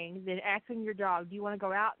annoying than asking your dog, do you want to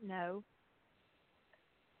go out? No.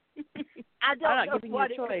 I don't know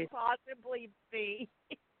what it could possibly be.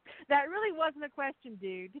 That really wasn't a question,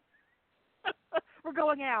 dude. We're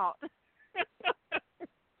going out.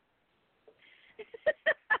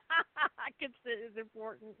 Consent is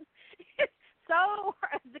important. So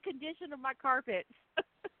is the condition of my carpets.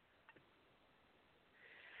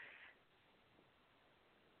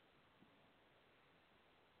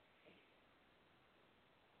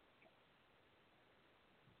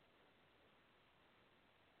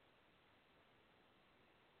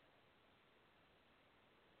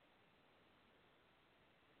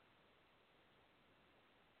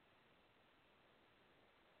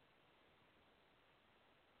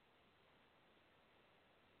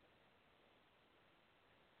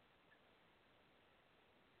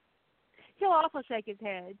 He'll also shake his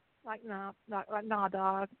head, like, no, not like, nah,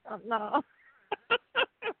 dog, no.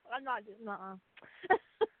 I'm not,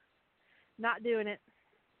 not doing it.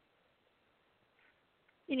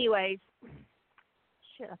 Anyways,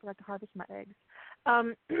 shit, I forgot to harvest my eggs.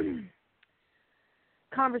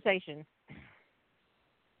 Conversation.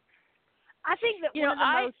 I think that one of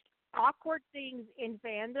the most awkward things in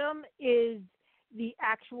fandom is the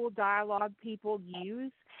actual dialogue people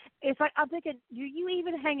use. It's like, I'm thinking, do you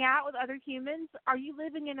even hang out with other humans? Are you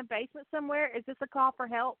living in a basement somewhere? Is this a call for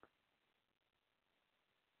help?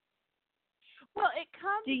 Well, it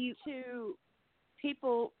comes to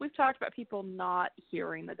people, we've talked about people not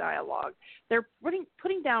hearing the dialogue. They're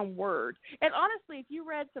putting down words. And honestly, if you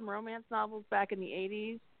read some romance novels back in the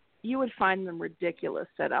 80s, you would find them ridiculous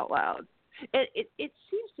said out loud. It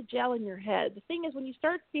seems to gel in your head. The thing is, when you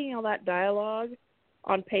start seeing all that dialogue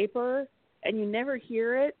on paper and you never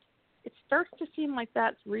hear it, it starts to seem like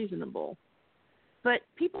that's reasonable. But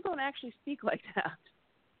people don't actually speak like that.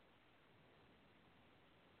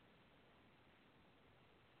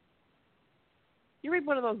 You read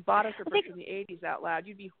one of those Boddicker books from the 80s out loud,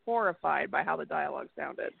 you'd be horrified by how the dialogue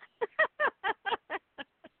sounded.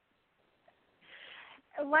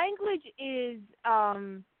 Language is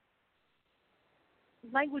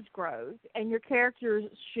language grows, and your characters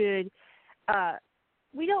should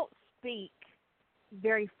we don't speak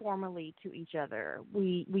very formally to each other.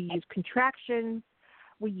 We use contractions,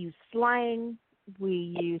 we use slang,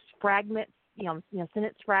 we use fragments,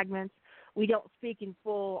 sentence fragments. We don't speak in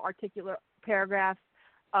full articulate paragraphs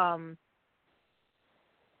unless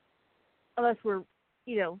we're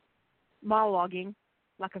monologuing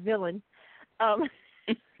like a villain,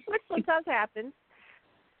 which sometimes happens.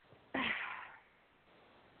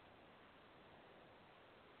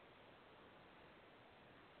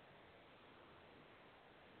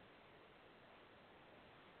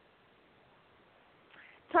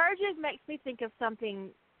 Turgid makes me think of something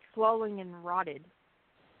swollen and rotted.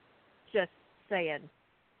 Just saying.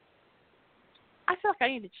 I feel like I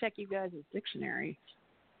need to check you guys' dictionary.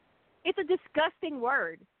 It's a disgusting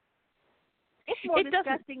word. It's more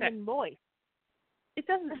disgusting than moist. It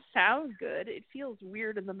doesn't sound good. It feels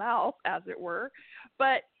weird in the mouth, as it were.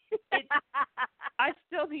 But I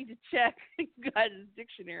still need to check you guys'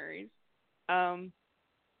 dictionaries.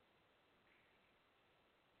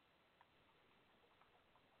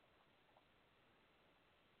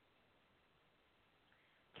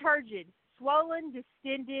 turgid, swollen,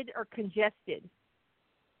 distended, or congested.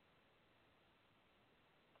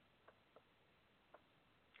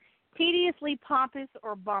 Tediously pompous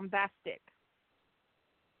or bombastic.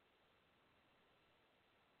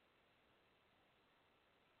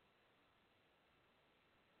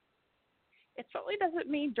 It certainly doesn't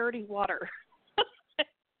mean dirty water.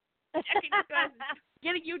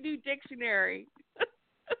 Getting you a new dictionary.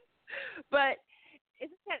 But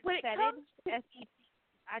Isn't that when it fetid? comes to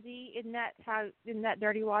S-E-T-I-D, isn't that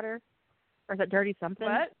dirty water? Or is that dirty something?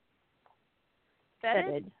 what?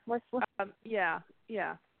 Fetid. What's Yeah.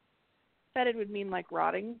 Fetid would mean like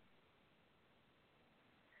rotting.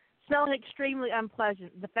 smelling extremely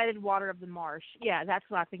unpleasant? The fetid water of the marsh. Yeah, that's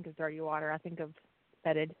what I think of dirty water. I think of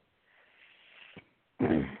fetid.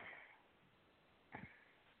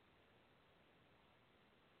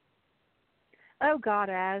 Oh God,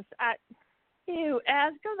 Ew,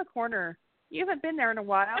 Az, go to the corner. You haven't been there in a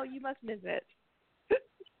while. You must miss it.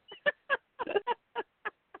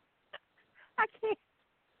 I can't.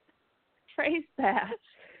 Trace that.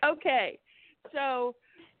 Okay. So,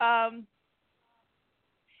 and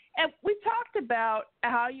we talked about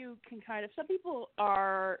how you can kind of, some people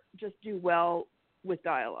just do well with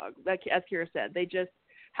dialogue. Like as Kira said, they just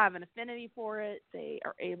have an affinity for it. They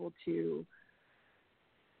are able to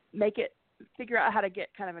figure out how to get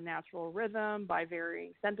kind of a natural rhythm by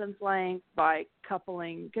varying sentence length, by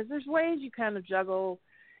coupling, because there's ways you kind of juggle.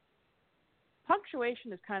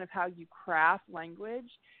 Punctuation is kind of how you craft language,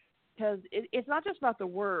 because it's not just about the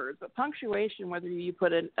words, but punctuation, whether you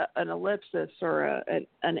put an ellipsis or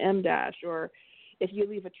an em dash, or if you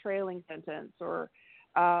leave a trailing sentence, or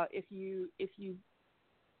if you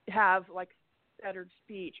have like stuttered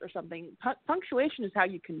speech or something, punctuation is how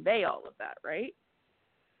you convey all of that, right?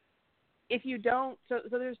 If you don't, so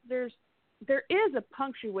there is a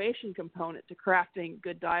punctuation component to crafting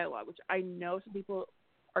good dialogue, which I know some people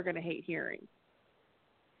are going to hate hearing,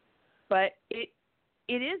 but it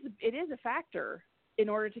is a factor in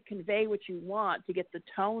order to convey what you want, to get the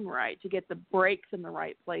tone right, to get the breaks in the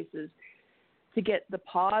right places, to get the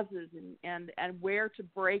pauses and where to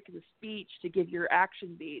break the speech to give your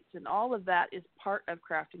action beats, and all of that is part of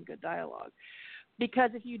crafting good dialogue.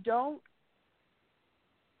 Because if you don't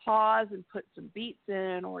pause and put some beats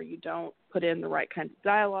in, or you don't put in the right kinds of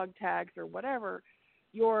dialogue tags or whatever,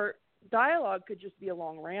 your dialogue could just be a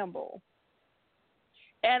long ramble.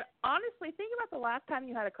 And honestly, think about the last time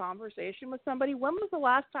you had a conversation with somebody. When was the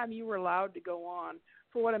last time you were allowed to go on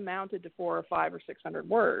for what amounted to 400 or 500 or 600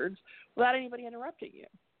 words without anybody interrupting you?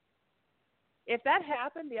 If that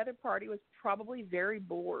happened, the other party was probably very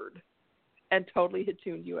bored and totally had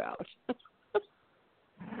tuned you out.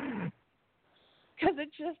 Because it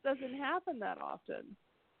just doesn't happen that often.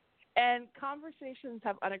 And conversations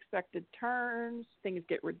have unexpected turns. Things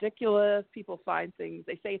get ridiculous. People find things,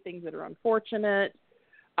 they say things that are unfortunate.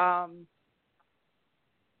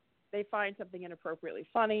 They find something inappropriately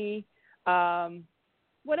funny.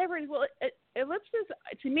 Whatever it is. Well, ellipsis,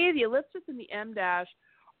 to me, the ellipsis and the em dash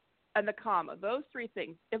and the comma, those three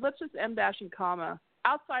things, ellipsis, em dash, and comma,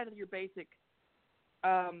 outside of your basic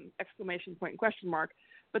exclamation point and question mark,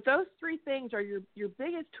 but those three things are your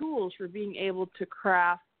biggest tools for being able to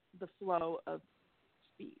craft the flow of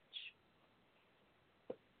speech.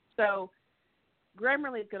 So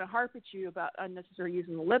Grammarly is going to harp at you about unnecessary use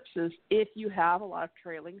of ellipses if you have a lot of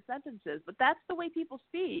trailing sentences. But that's the way people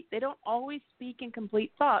speak. They don't always speak in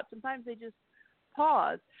complete thought. Sometimes they just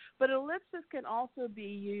pause. But ellipsis can also be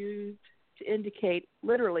used to indicate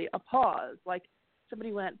literally a pause. Like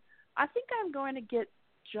somebody went, I think I'm going to get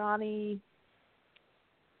Johnny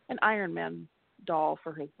an Iron Man doll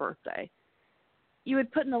for his birthday. You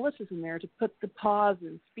would put an ellipsis in there to put the pause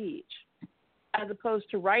in speech, as opposed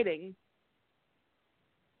to writing.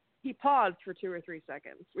 He paused for 2 or 3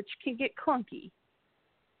 seconds, which can get clunky.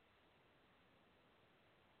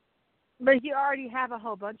 But if you already have a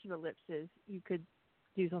whole bunch of ellipses, you could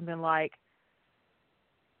do something like,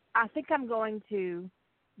 I think I'm going to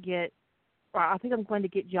get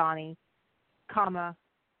Johnny, comma,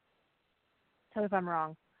 tell me if I'm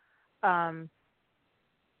wrong,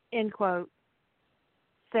 end quote,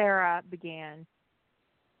 Sarah began.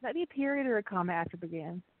 Would that be a period or a comma after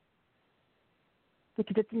began?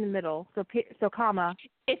 Because it's in the middle. So comma.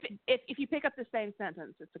 If you pick up the same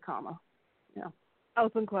sentence, it's a comma. Yeah.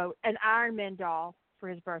 Open quote. An Iron Man doll for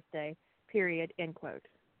his birthday. Period. End quote.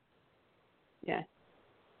 Yeah.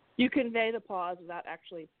 You convey the pause without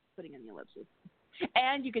actually putting in the ellipses.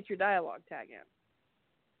 And you get your dialogue tag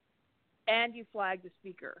in. And you flag the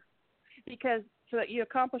speaker. Because so that you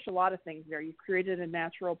accomplish a lot of things there. You've created a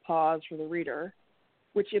natural pause for the reader,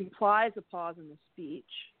 which implies a pause in the speech.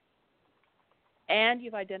 and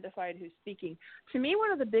you've identified who's speaking. To me,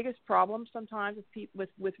 one of the biggest problems sometimes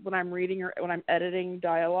with when I'm reading or when I'm editing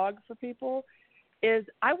dialogue for people is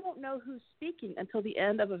I won't know who's speaking until the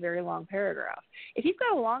end of a very long paragraph. If you've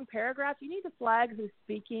got a long paragraph, you need to flag who's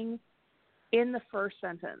speaking in the first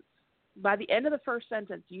sentence. By the end of the first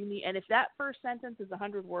sentence, and if that first sentence is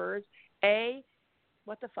 100 words, A,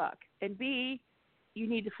 what the fuck? And B, you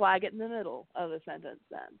need to flag it in the middle of the sentence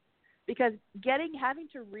then. Because having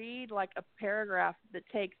to read like a paragraph that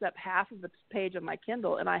takes up half of the page of my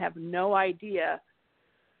Kindle and I have no idea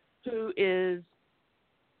who is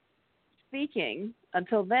speaking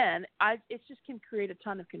until then, it just can create a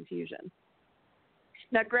ton of confusion.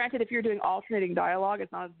 Now, granted, if you're doing alternating dialogue,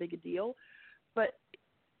 it's not as big a deal, but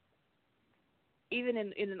even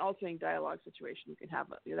in an alternating dialogue situation, you can have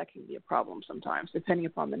that can be a problem sometimes, depending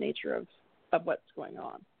upon the nature of what's going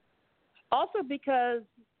on. Also, because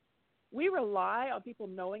we rely on people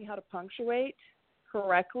knowing how to punctuate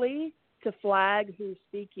correctly to flag who's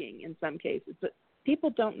speaking in some cases, but people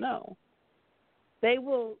don't know. They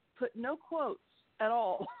will put no quotes at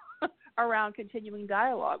all around continuing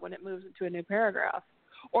dialogue when it moves into a new paragraph,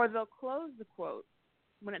 or they'll close the quote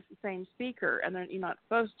when it's the same speaker and then you're not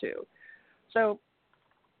supposed to. So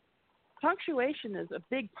punctuation is a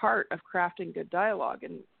big part of crafting good dialogue,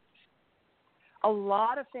 and a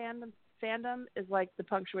lot of fandom is like the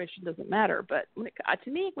punctuation doesn't matter. But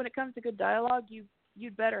to me, when it comes to good dialogue,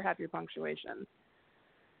 you'd better have your punctuation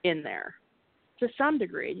in there to some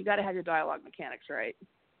degree. You got to have your dialogue mechanics right.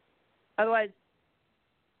 Otherwise,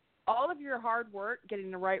 all of your hard work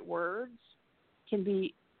getting the right words can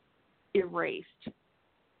be erased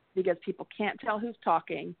because people can't tell who's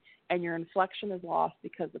talking, and your inflection is lost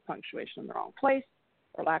because of punctuation in the wrong place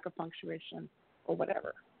or lack of punctuation or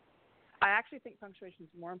whatever. I actually think punctuation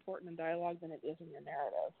is more important in dialogue than it is in your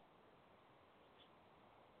narrative.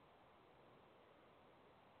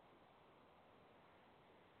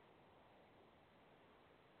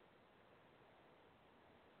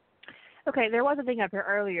 Okay, there was a thing up here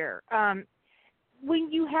earlier.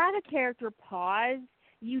 When you have a character pause,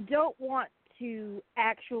 you don't want to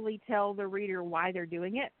actually tell the reader why they're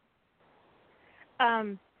doing it,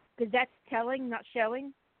 because that's telling, not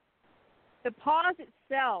showing. The pause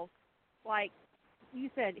itself, like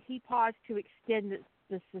you said, he paused to extend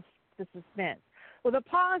the suspense. Well, the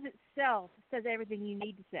pause itself says everything you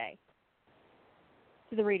need to say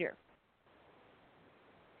to the reader.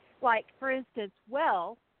 Like, for instance,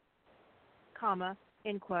 well, comma,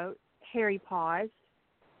 end quote, Harry paused,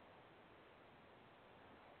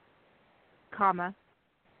 comma,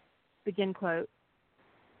 begin quote.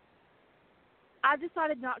 I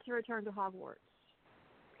decided not to return to Hogwarts,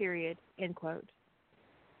 period, end quote.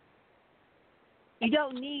 You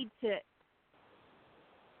don't need to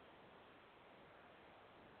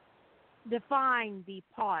define the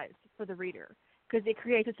pause for the reader because it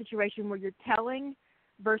creates a situation where you're telling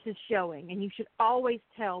versus showing, and you should always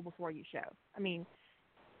tell before you show. I mean,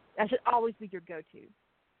 that should always be your go-to.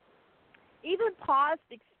 Even paused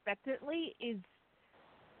expectantly is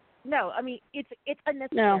no. I mean, it's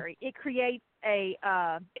unnecessary. No. It creates a.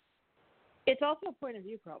 It's also a point of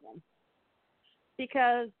view problem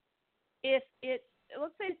because if it's,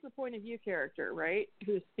 let's say it's the point of view character, right,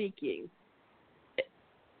 who's speaking,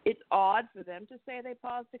 it's odd for them to say they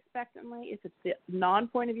paused expectantly. If it's the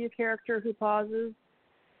non-point of view character who pauses,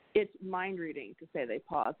 it's mind reading to say they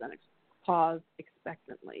pause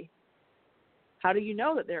expectantly. How do you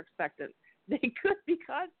know that they're expectant? They could be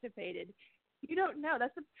constipated. You don't know.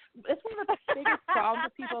 That's one of the biggest problems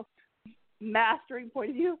with people mastering point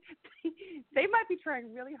of view. They might be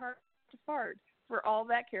trying really hard to fart for all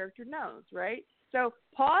that character knows, right? So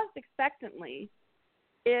paused expectantly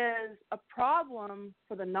is a problem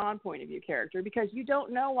for the non-point of view character because you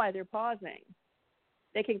don't know why they're pausing.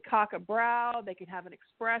 They can cock a brow. They can have an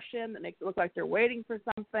expression that makes it look like they're waiting for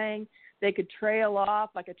something. They could trail off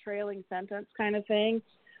like a trailing sentence kind of thing.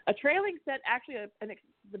 A trailing sentence, actually,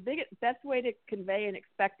 the best way to convey an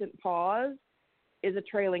expectant pause is a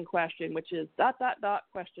trailing question, which is ...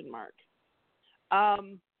 question mark.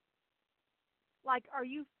 Like, are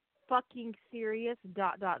you fucking serious? ...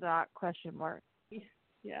 question mark.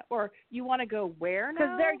 Yeah, or you want to go where now?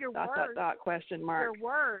 Because they're your words. ... question mark. Your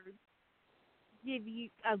words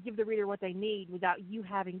give the reader what they need without you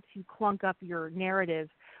having to clunk up your narrative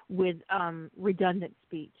with redundant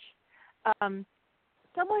speech.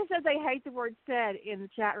 Someone says they hate the word "said" in the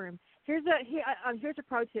chat room. Here's a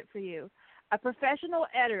pro tip for you. A professional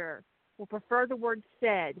editor will prefer the word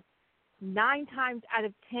 "said" 9 times out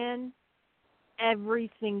of 10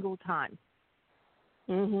 every single time.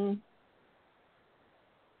 Mm-hmm.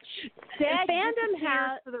 Said fandom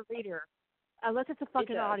has for the reader. unless it's a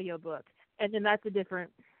fucking does. audiobook, and then that's a different.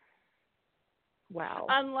 Wow.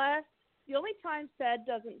 Unless the only time said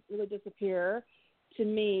doesn't really disappear to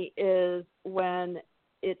me is when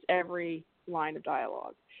it's every line of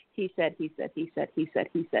dialogue. He said, he said, he said, he said,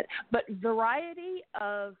 he said. But variety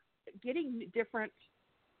of getting different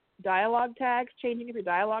dialogue tags, changing of your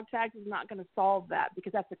dialogue tags is not going to solve that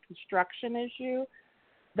because that's a construction issue.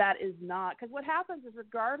 That is not, because what happens is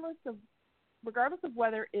regardless of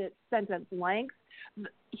whether it's sentence length, the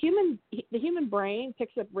human brain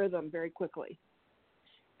picks up rhythm very quickly,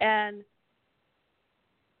 and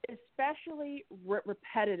especially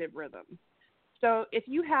repetitive rhythm. So if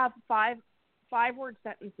you have five-word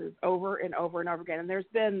sentences over and over and over again, and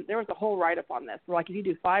there was a whole write-up on this, where like if you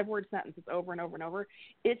do 5-word sentences over and over and over,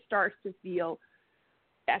 it starts to feel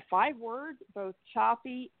at 5 words both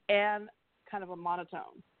choppy and kind of a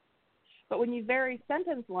monotone. But when you vary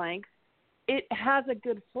sentence length, it has a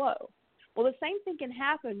good flow. Well, the same thing can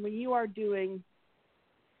happen when you are doing,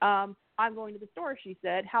 I'm going to the store, she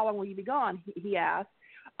said. How long will you be gone? He asked.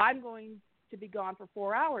 I'm going to be gone for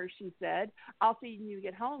 4 hours, she said. I'll see you when you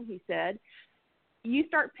get home, he said. You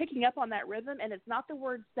start picking up on that rhythm, and it's not the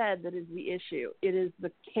word said that is the issue. It is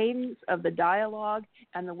the cadence of the dialogue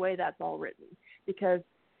and the way that's all written, because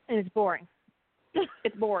it's boring.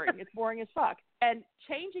 It's boring. It's boring as fuck. And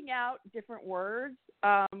changing out different words,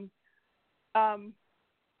 where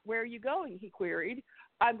are you going, he queried.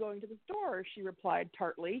 I'm going to the store, she replied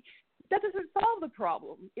tartly. That doesn't solve the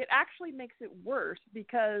problem. It actually makes it worse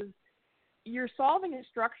because you're solving a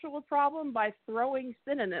structural problem by throwing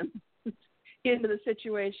synonyms into the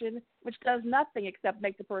situation, which does nothing except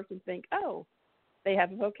make the person think, oh, they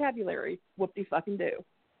have a vocabulary. Whoop-de-fucking-do.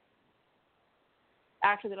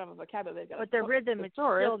 Actually, they don't have a vocabulary. But the rhythm is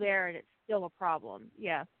still there, and it's still a problem.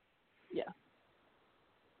 Yeah. Yeah.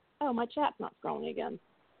 Oh, my chat's not scrolling again.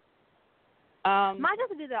 Mine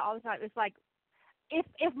doesn't do that all the time. It's like if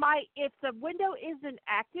the window isn't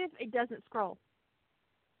active, it doesn't scroll.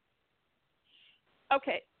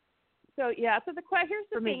 Okay. So yeah. So here's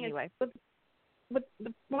the For thing. Me, anyway. With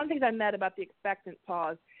one of the things I met about the expectant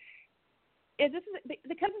pause is this is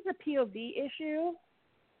because it's a POV issue.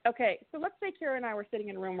 Okay. So let's say Kira and I were sitting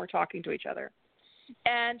in a room, we're talking to each other,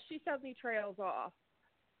 and she suddenly trails off.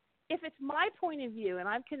 If it's my point of view and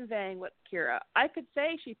I'm conveying what Kira, I could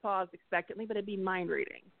say she paused expectantly, but it'd be mind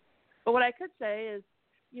reading. But what I could say is,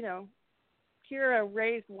 Kira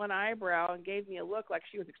raised one eyebrow and gave me a look like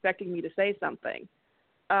she was expecting me to say something.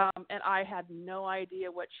 And I had no idea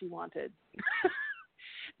what she wanted.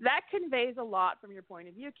 That conveys a lot from your point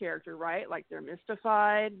of view character, right? Like they're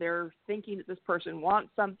mystified. They're thinking that this person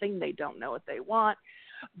wants something. They don't know what they want.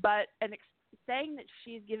 But saying that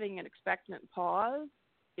she's giving an expectant pause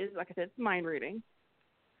is, like I said, it's mind reading.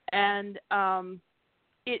 And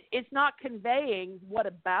it's not conveying what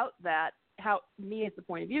about that, how me as the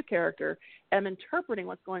point of view character am interpreting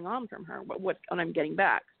what's going on from her, what I'm getting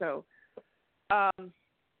back. So,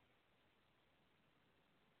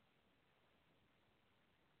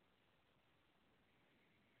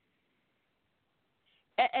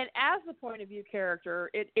 and as the point of view character,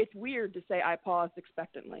 it's weird to say I paused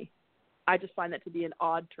expectantly. I just find that to be an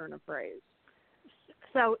odd turn of phrase.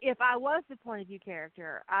 So if I was the point of view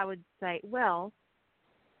character, I would say, well,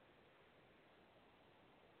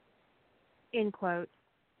 in quote,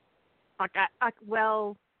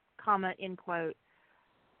 comma, in quote,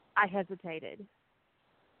 I hesitated,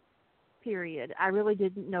 period. I really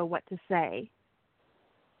didn't know what to say,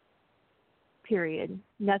 period.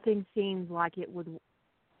 Nothing seemed like it would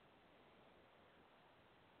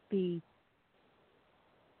be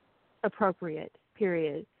appropriate,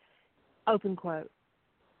 period. Open quote.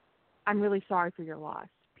 I'm really sorry for your loss,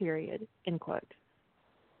 period, end quote.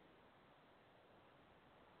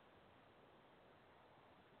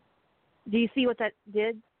 Do you see what that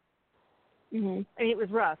did? Mm-hmm. I mean, it was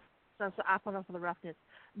rough, so I put off for the roughness.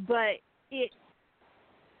 But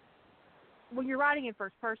when you're writing in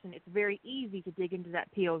first person, it's very easy to dig into that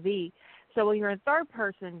POV. So when you're in third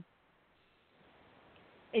person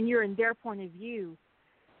and you're in their point of view,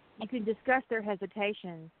 you can discuss their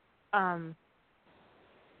hesitation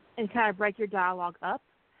and kind of break your dialogue up,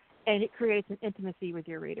 and it creates an intimacy with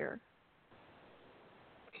your reader.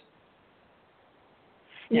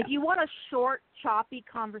 Yeah. If you want a short, choppy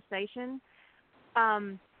conversation,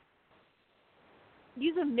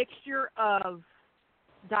 use a mixture of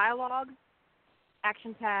dialogue,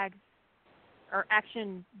 action tags, or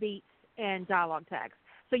action beats, and dialogue tags.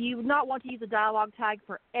 So you would not want to use a dialogue tag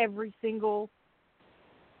for every single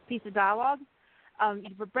piece of dialogue.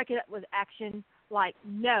 You break it up with action, like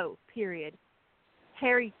no, period.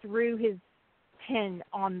 Harry threw his pen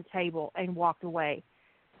on the table and walked away.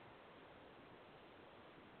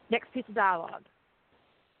 Next piece of dialogue.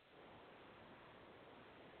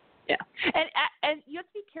 Yeah, and you have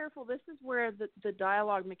to be careful. This is where the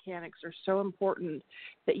dialogue mechanics are so important,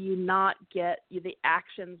 that you not get the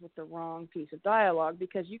actions with the wrong piece of dialogue,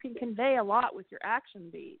 because you can convey a lot with your action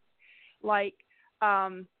beats. Like,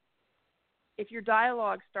 if your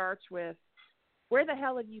dialogue starts with, "Where the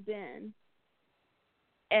hell have you been?"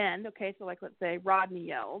 And, okay, so like let's say Rodney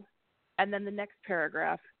yelled, and then the next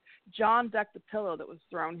paragraph, "John ducked the pillow that was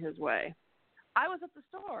thrown his way." I was at the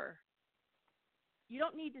store. You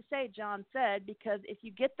don't need to say John said, because if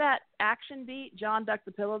you get that action beat, John ducked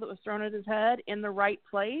the pillow that was thrown at his head, in the right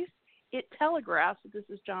place, it telegraphs that this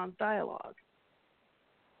is John's dialogue.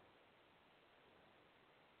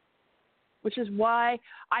 Which is why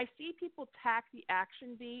I see people tack the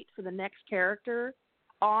action beat for the next character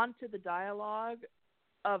onto the dialogue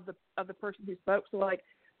of the person who spoke. So like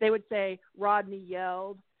they would say Rodney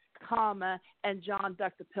yelled, comma, and John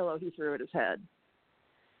ducked the pillow he threw at his head.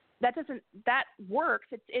 That works.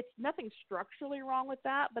 It's nothing structurally wrong with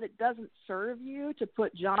that, but it doesn't serve you to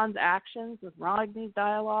put John's actions with Rodney's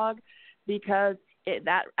dialogue, because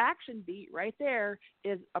that action beat right there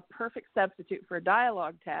is a perfect substitute for a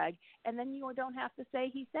dialogue tag, and then you don't have to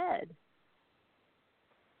say he said.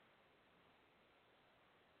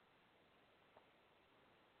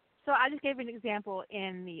 So I just gave an example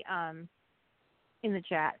in the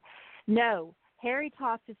chat. No, Harry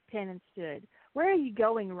tossed his pen and stood. Where are you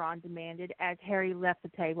going? Ron demanded as Harry left the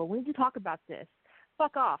table. We need to talk about this.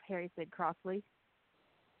 Fuck off, Harry said crossly.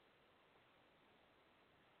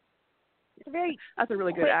 That's a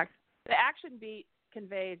really good act. The action beat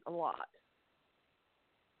conveys a lot.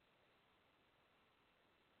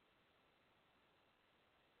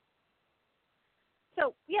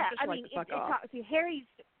 So yeah, I mean, Harry's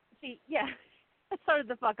started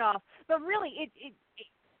the fuck off. But really,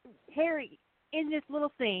 Harry, in this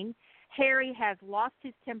little scene, Harry has lost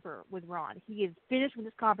his temper with Ron. He is finished with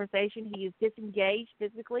this conversation. He is disengaged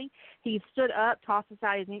physically. He stood up, tossed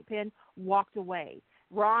aside his ink pen, walked away.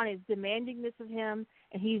 Ron is demanding this of him,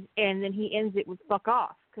 and then he ends it with "fuck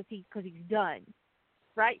off" because he's done.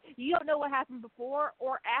 Right? You don't know what happened before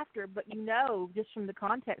or after, but you know just from the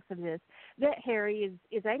context of this that Harry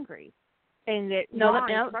is angry, and that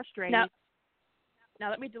Ron is frustrated. Now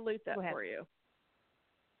let me dilute that for you.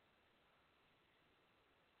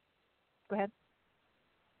 Go ahead.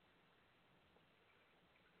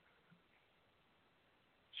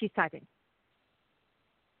 She's typing.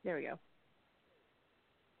 There we go.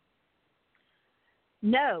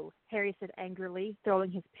 No, Harry said angrily, throwing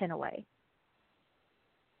his pen away.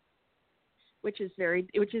 Which is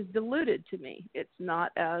diluted to me. It's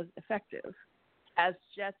not as effective as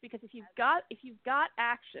just because if you've got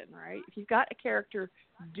action, right? If you've got a character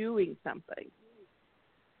doing something,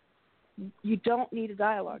 you don't need a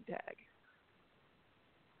dialogue tag.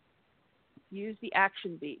 Use the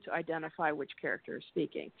action beat to identify which character is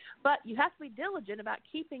speaking. But you have to be diligent about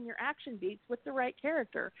keeping your action beats with the right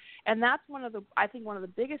character. And that's one of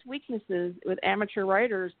the biggest weaknesses with amateur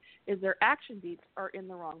writers is their action beats are in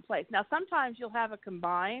the wrong place. Now, sometimes you'll have a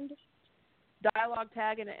combined dialogue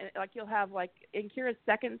tag, and like you'll have like in Kira's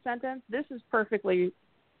second sentence, this is perfectly,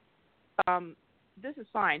 this is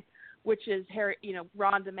fine, which is Harry,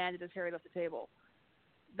 Ron demanded as Harry left the table.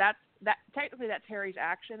 Technically that's Harry's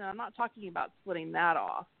action, and I'm not talking about splitting that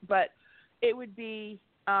off, but it would be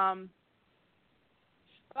fuck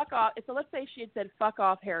off. So let's say she had said fuck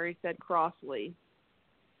off, Harry said crossly.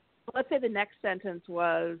 Let's say the next sentence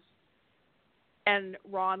was, and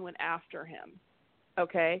Ron went after him.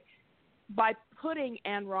 Okay? By putting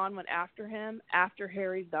and Ron went after him after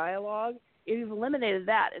Harry's dialogue, you've eliminated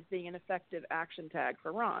that as being an effective action tag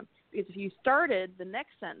for Ron. Because if you started the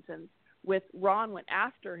next sentence with Ron went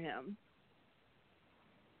after him,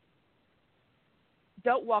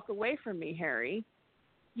 don't walk away from me, Harry.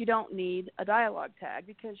 You don't need a dialogue tag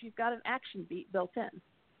because you've got an action beat built in.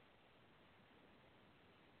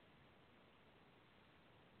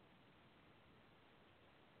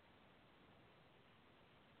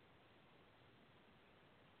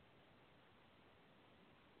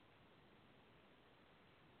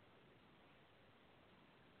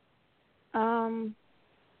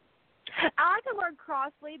 I like the word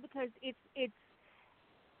crossly because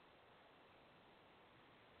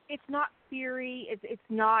it's not fury. It's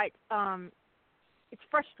not it's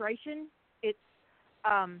frustration. It's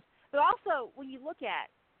but also when you look at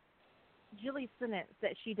Jilly's sentence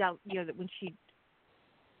that she that when she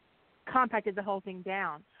compacted the whole thing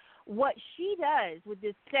down, what she does with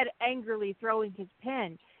this said angrily throwing his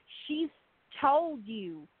pen, she's told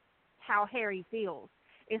you how Harry feels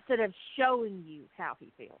instead of showing you how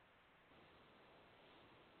he feels.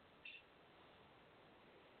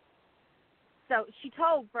 So she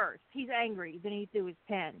told first, he's angry, then he threw his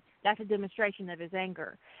pen. That's a demonstration of his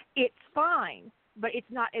anger. It's fine, but it's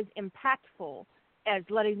not as impactful as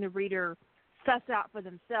letting the reader suss out for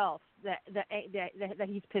themselves that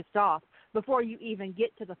he's pissed off before you even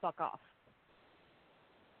get to the fuck off.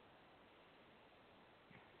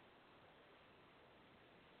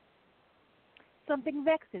 Something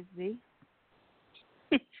vexes thee.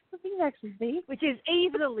 Something vexes thee. Which is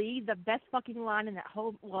easily the best fucking line in that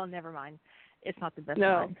whole. Well, never mind. It's not the best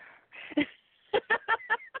line.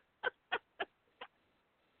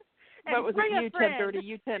 What was it? You 10:30,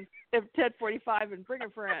 you 10:45, and bring a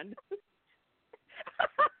friend.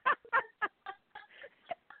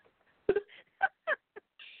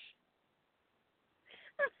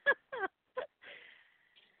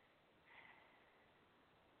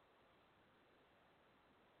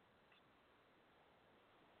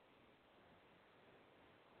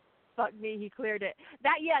 Fuck me, he cleared it.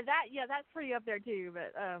 That's pretty up there too.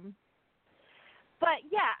 But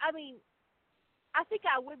yeah, I mean, I think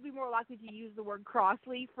I would be more likely to use the word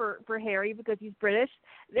Crossley for Harry because he's British.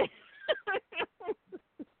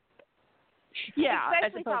 Yeah,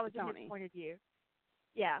 especially if I was in his point of view.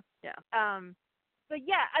 Yeah. But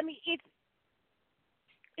yeah, I mean,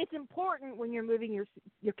 it's important when you're moving your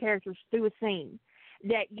characters through a scene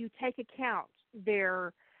that you take account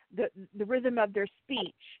the rhythm of their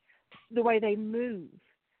speech, the way they move,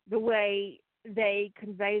 the way they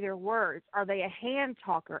convey their words. Are they a hand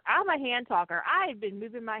talker? I'm a hand talker. I have been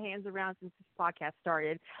moving my hands around since this podcast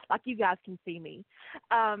started, like you guys can see me.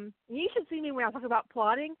 You should see me when I talk about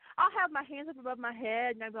plotting. I'll have my hands up above my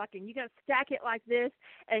head, and I'm like, and you got to stack it like this.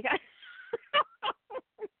 And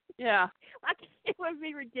yeah. Like, it would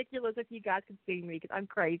be ridiculous if you guys could see me because I'm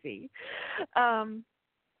crazy. All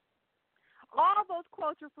those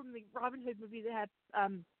quotes are from the Robin Hood movie that had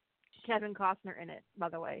Kevin Costner in it, by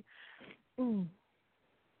the way.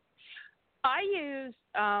 I use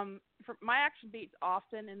for my action beats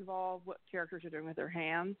often involve what characters are doing with their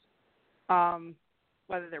hands,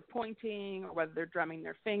 whether they're pointing or whether they're drumming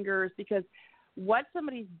their fingers, because what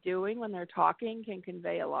somebody's doing when they're talking can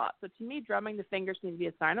convey a lot. So to me, drumming the fingers can be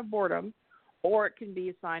a sign of boredom, or it can be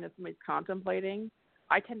a sign of somebody's contemplating.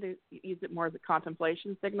 I tend to use it more as a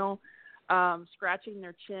contemplation signal. Scratching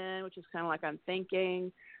their chin, which is kind of like I'm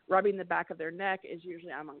thinking. Rubbing the back of their neck is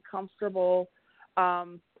usually I'm uncomfortable.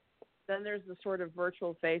 Then there's the sort of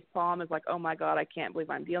virtual face palm is like, oh my God, I can't believe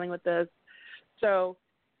I'm dealing with this. So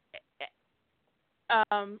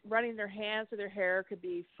running their hands through their hair could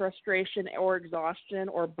be frustration or exhaustion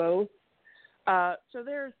or both. So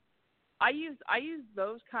I use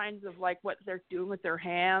those kinds of like what they're doing with their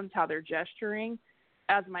hands, how they're gesturing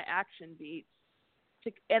as my action beats.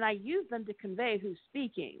 And I use them to convey who's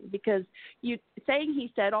speaking, because saying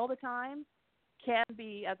he said all the time can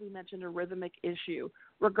be, as we mentioned, a rhythmic issue,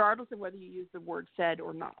 regardless of whether you use the word said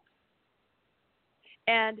or not.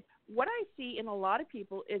 And what I see in a lot of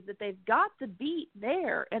people is that they've got the beat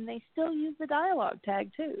there and they still use the dialogue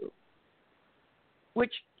tag too,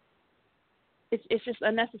 which it's just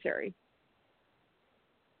unnecessary.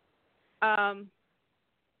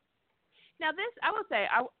 Now, this, I will say,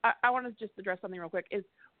 I want to just address something real quick, is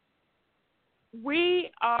we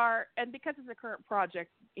are, and because it's a current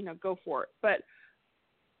project, go for it. But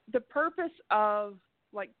the purpose of,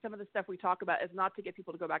 like, some of the stuff we talk about is not to get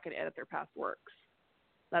people to go back and edit their past works.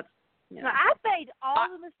 That's, Now, I've made all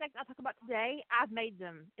the mistakes I talk about today, I've made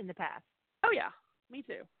them in the past. Oh, yeah. Me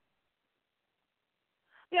too.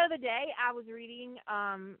 The other day, I was reading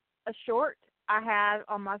a short I had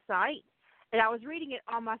on my site. And I was reading it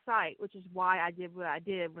on my site, which is why I did what I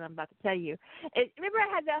did, what I'm about to tell you. Remember I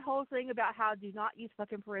had that whole thing about how do not use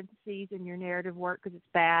fucking parentheses in your narrative work because it's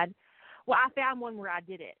bad? Well, I found one where I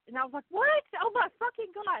did it. And I was like, what? Oh, my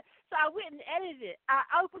fucking God. So I went and edited it. I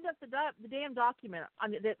opened up the damn document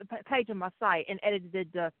on the page on my site and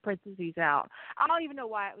edited the parentheses out. I don't even know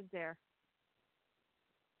why it was there.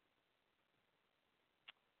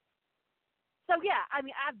 So, yeah, I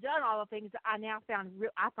mean, I've done all the things that I now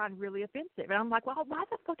I find really offensive. And I'm like, well, why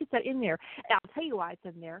the fuck is that in there? And I'll tell you why it's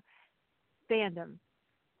in there. Fandom.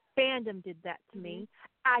 Fandom did that to me.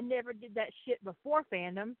 I never did that shit before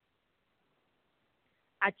Fandom.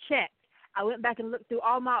 I checked. I went back and looked through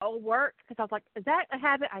all my old work because I was like, is that a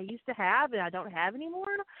habit I used to have and I don't have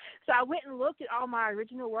anymore? So I went and looked at all my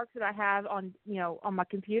original works that I have on my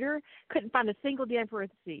computer. Couldn't find a single damn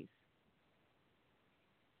parentheses.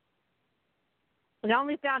 And I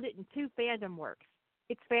only found it in 2 Fandom works.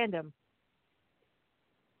 It's Fandom.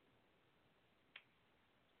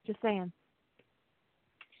 Just saying.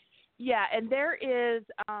 Yeah, and there is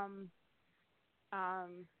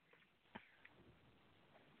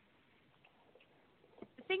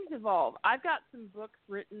things evolve. I've got some books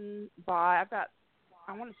written by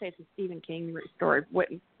I want to say it's a Stephen King story,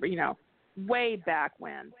 way back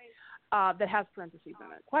when, that has parentheses in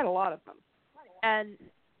it, quite a lot of them. And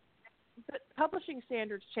but publishing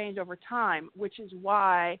standards change over time, which is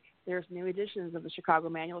why there's new editions of the Chicago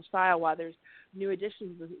Manual of Style, why there's new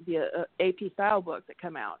editions of the AP style books that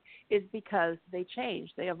come out, is because they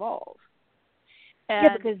change, they evolve. And,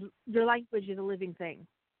 yeah, because your language is a living thing.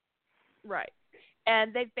 Right.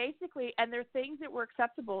 And they basically, and there are things that were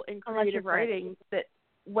acceptable in creative writing that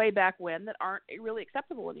way back when that aren't really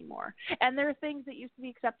acceptable anymore. And there are things that used to be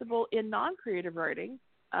acceptable in non-creative writing,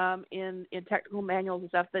 in technical manuals and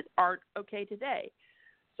stuff that aren't okay today.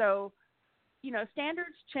 So,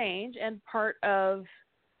 standards change, and part of,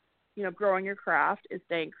 growing your craft is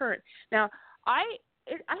staying current. Now, I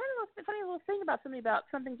had a funny little thing about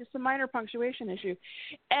something, just a minor punctuation issue.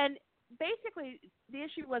 And basically, the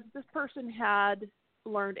issue was this person had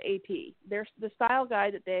learned AP. There's the style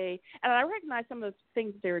guide and I recognize some of the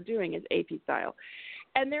things that they were doing as AP style.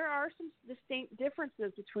 And there are some distinct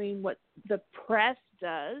differences between what the press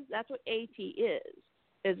does. That's what AT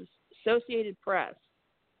is Associated Press.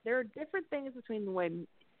 There are different things between the way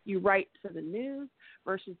you write for the news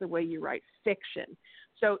versus the way you write fiction.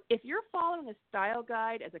 So if you're following a style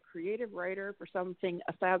guide as a creative writer for something,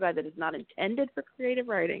 a style guide that is not intended for creative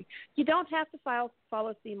writing, you don't have to follow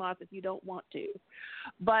CMOS if you don't want to.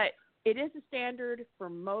 But it is a standard for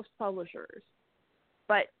most publishers.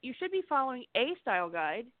 But you should be following a style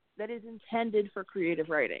guide that is intended for creative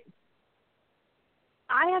writing.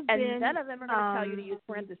 And none of them are going to tell you to use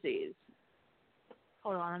parentheses.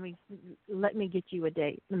 Hold on, let me get you a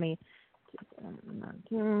date. Well,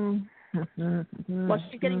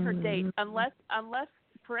 she's getting her date. Unless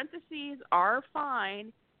parentheses are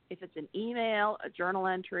fine if it's an email, a journal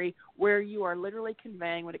entry, where you are literally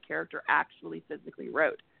conveying what a character actually physically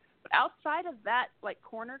wrote. But outside of that, like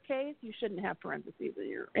corner case, you shouldn't have parentheses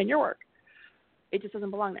in your work. It just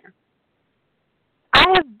doesn't belong there. I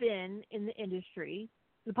have been in the industry,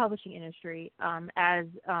 the publishing industry, as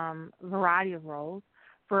a variety of roles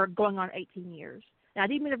for going on 18 years. Now, I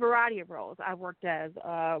didn't mean a variety of roles. I worked as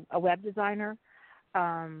a web designer.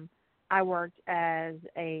 I worked as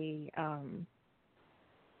a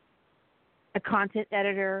content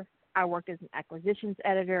editor. I worked as an acquisitions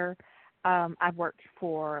editor. I've worked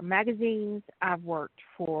for magazines. I've worked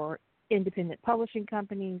for independent publishing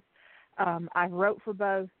companies. I've wrote for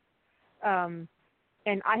both. And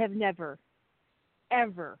I have never,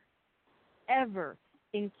 ever, ever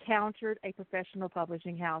encountered a professional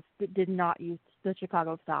publishing house that did not use the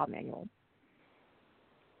Chicago Style Manual.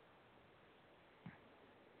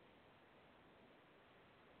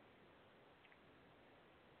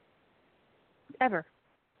 Ever.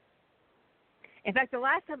 In fact, the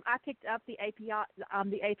last time I picked up the AP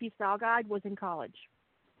Style Guide was in college,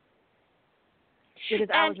 because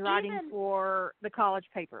I was writing for the college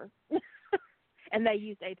paper, and they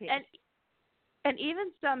used AP. And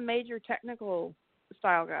even some major technical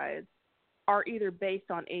style guides are either based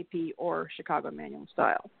on AP or Chicago Manual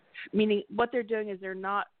style, meaning what they're doing is they're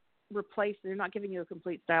not giving you a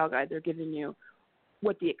complete style guide. They're giving you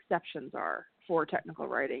what the exceptions are for technical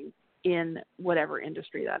writing in whatever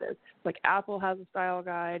industry that is. Like Apple has a style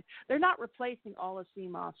guide. They're not replacing all of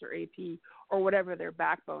CMOS or AP or whatever their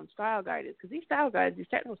backbone style guide is, because these style guides, these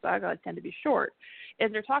technical style guides tend to be short.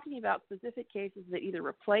 And they're talking about specific cases that either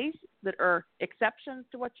replace, that are exceptions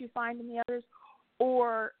to what you find in the others,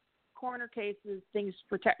 or corner cases, things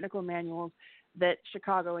for technical manuals that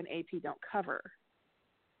Chicago and AP don't cover.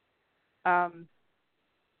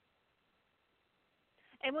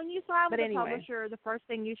 And when you file with a publisher, the first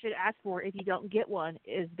thing you should ask for, if you don't get one,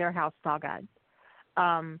 is their house style guide.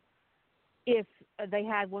 If they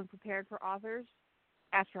had one prepared for authors,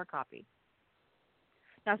 ask for a copy.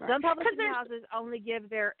 Now, some publishing houses only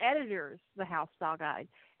give their editors the house style guide,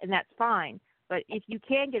 and that's fine. But if you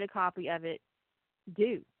can get a copy of it,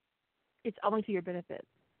 do. It's only to your benefit.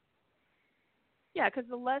 Yeah, because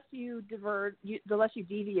the less you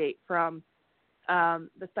deviate from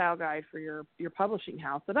the style guide for your publishing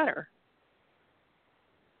house, the better.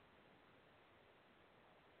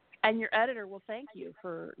 And your editor will thank you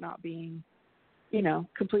for not being,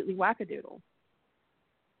 completely wackadoodle.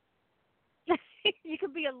 You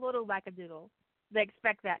could be a little wackadoodle. They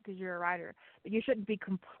expect that because you're a writer, but you shouldn't be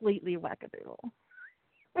completely wackadoodle.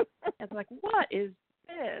 It's like, what is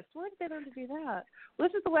this? Why did they learn to do that? Well,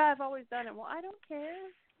 this is the way I've always done it. Well, I don't care.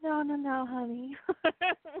 No, honey.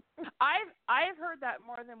 I've heard that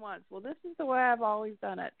more than once. Well, this is the way I've always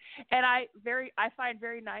done it, and I find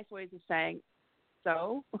very nice ways of saying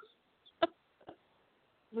so.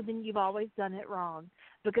 Well, then you've always done it wrong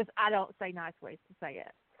because I don't say nice ways to say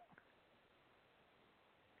it.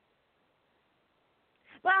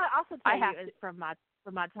 Well, I also tell you is from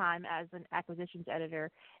my time as an acquisitions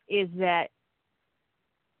editor is that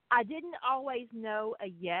I didn't always know a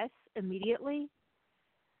yes immediately,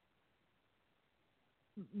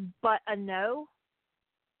 but a no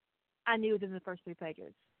I knew within the first 3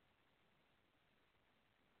 pages.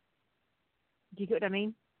 Do you get what I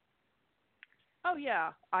mean? Oh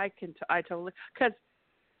yeah, I totally, because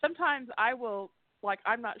sometimes I will, like,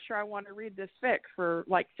 I'm not sure I want to read this fic for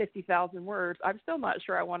like 50,000 words. I'm still not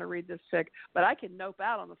sure I want to read this fic, but I can nope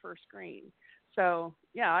out on the first screen. So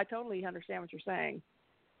yeah, I totally understand what you're saying.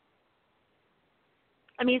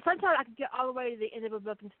 I mean, sometimes I could get all the way to the end of a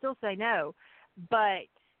book and still say no, but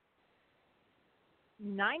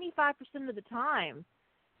 95% of the time,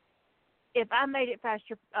 if I made it past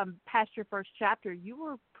your first chapter, you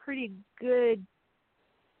were pretty good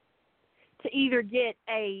to either get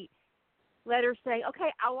a letter saying, okay,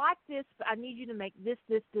 I like this, but I need you to make this,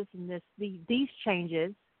 and this, these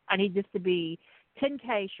changes. I need this to be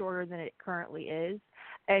 10K shorter than it currently is,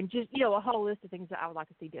 and just, a whole list of things that I would like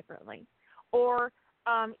to see differently. Or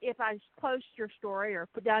if I closed your story or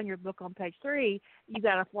put down your book on page 3, you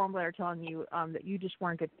got a form letter telling you that you just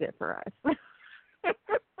weren't a good fit for us.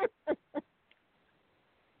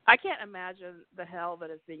 I can't imagine the hell that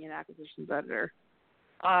is being an acquisitions editor.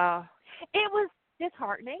 It was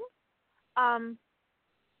disheartening. I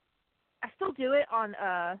still do it on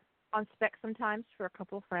spec sometimes for a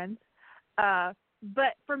couple of friends.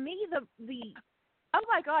 But for me, the oh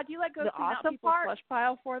my God, you go clean out people's part, slush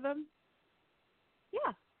pile for them?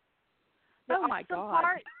 Yeah. The my God.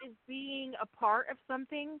 part is being a part of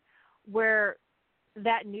something where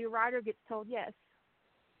that new writer gets told yes.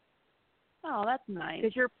 Oh, that's nice.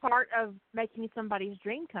 Because you're part of making somebody's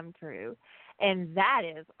dream come true, and that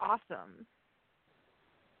is awesome.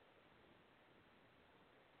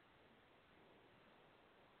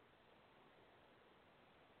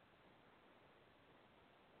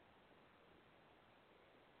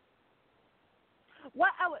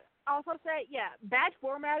 What I would also say, badge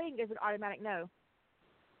formatting is an automatic no.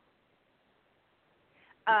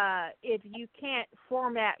 If you can't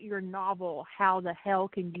format your novel, how the hell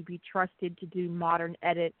can you be trusted to do modern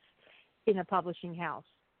edits in a publishing house?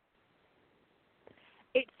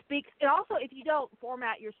 It also, if you don't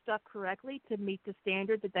format your stuff correctly to meet the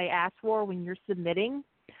standard that they ask for when you're submitting,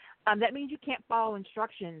 that means you can't follow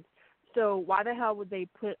instructions. So why the hell would they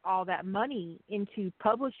put all that money into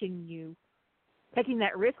publishing you, taking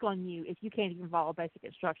that risk on you, if you can't even follow basic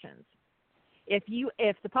instructions? If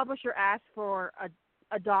the publisher asks for a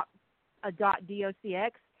 .docx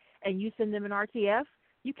and you send them an RTF,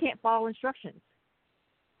 you can't follow instructions.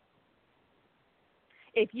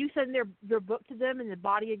 If you send their book to them in the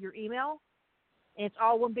body of your email and it's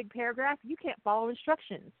all one big paragraph, you can't follow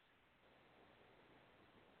instructions.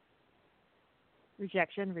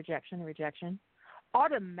 Rejection.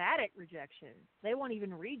 Automatic rejection. They won't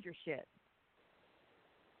even read your shit.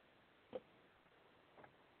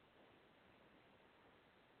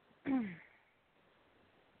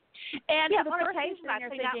 And yeah, for the on first occasion, I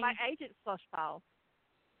clean out my agent's slush pile.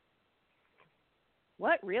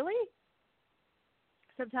 What, really?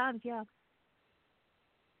 Sometimes, yeah.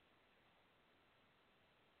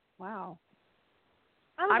 Wow.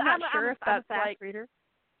 I'm not sure if that's a fast like reader.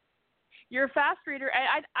 You're a fast reader.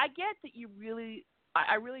 I get that you really,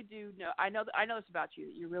 I really do know. I know this about you,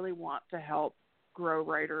 that you really want to help grow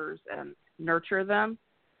writers and nurture them.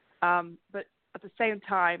 But at the same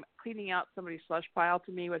time, cleaning out somebody's slush pile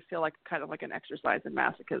to me would feel like kind of like an exercise in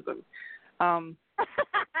masochism. I don't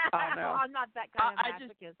know. I'm not that kind of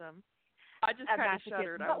masochism. I just kind of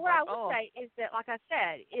shuddered. But what I would say is that, like I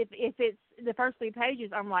said, if it's the first 3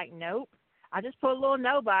 pages, I'm like, nope. I just put a little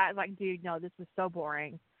no by it. Like, dude, no, this was so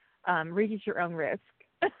boring. Read at your own risk.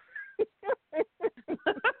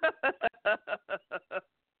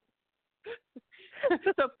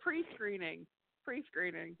 So pre-screening.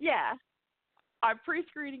 Yeah. I'm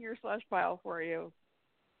pre-screening your slush pile for you.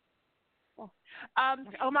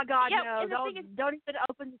 Oh my God, yeah, no! Don't even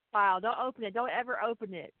open this file. Don't open it. Don't ever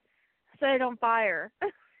open it. Set it on fire.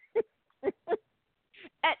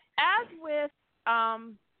 As with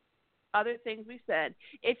other things we said,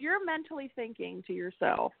 if you're mentally thinking to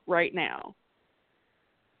yourself right now,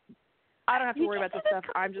 I don't have to worry about this stuff.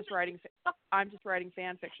 I'm just writing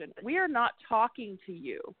fan fiction. We are not talking to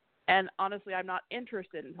you And honestly, I'm not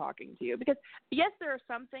interested in talking to you because, yes, there are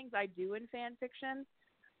some things I do in fan fiction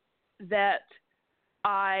that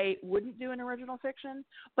I wouldn't do in original fiction,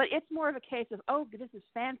 but it's more of a case of, oh, this is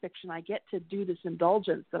fan fiction. I get to do this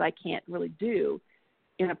indulgence that I can't really do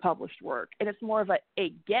in a published work. And it's more of a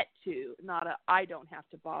get to, not a I don't have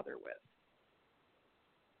to bother with.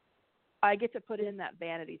 I get to put in that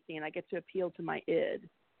vanity scene. I get to appeal to my id.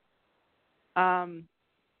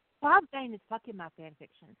 Bob Dane is fucking my fan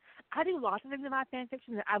fiction. I do lots of things in my fan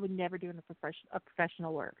fiction that I would never do in a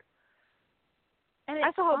professional work. And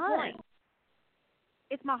that's the whole fun. point.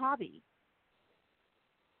 It's my hobby.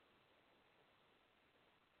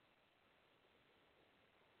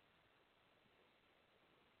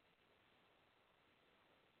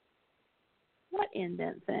 What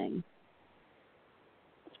indent thing?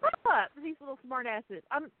 Shut up, these little smart asses.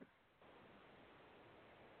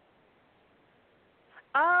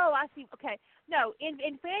 Oh, I see. Okay. No, in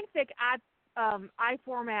fanfic, I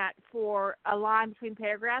format for a line between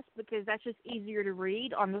paragraphs because that's just easier to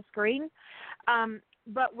read on the screen.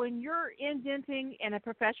 But when you're indenting in a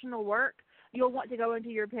professional work, you'll want to go into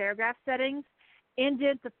your paragraph settings,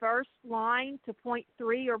 indent the first line to 0.3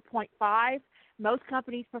 or 0.5. Most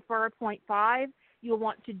companies prefer 0.5. You'll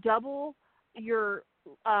want to double your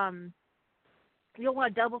you'll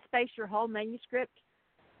want to double space your whole manuscript.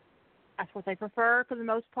 That's what they prefer for the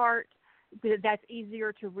most part, because that's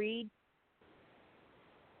easier to read.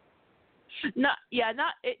 You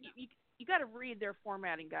got to read their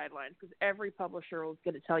formatting guidelines because every publisher is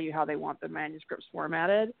going to tell you how they want their manuscripts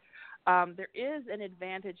formatted. There is an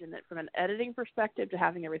advantage in that from an editing perspective to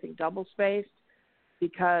having everything double spaced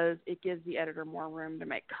because it gives the editor more room to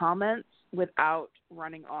make comments without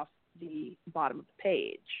running off the bottom of the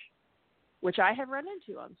page, which I have run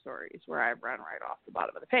into on stories where I've run right off the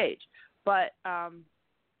bottom of the page. But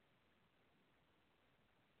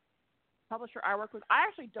publisher I work with, I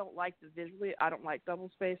actually don't like the visually. I don't like double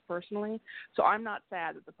space personally, so I'm not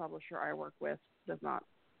sad that the publisher I work with does not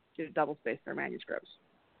do double space their manuscripts.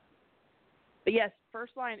 But yes,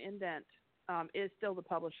 first line indent is still the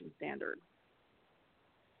publishing standard.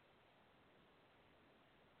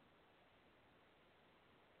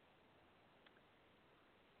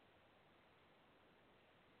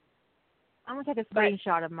 I'm gonna take a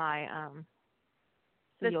screenshot of my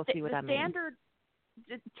so you'll see what I mean. The standard,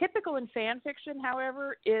 typical in fan fiction,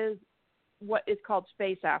 however, is what is called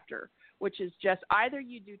space after, which is just either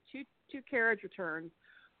you do two carriage returns,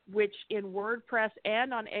 which in WordPress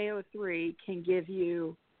and on AO3 can give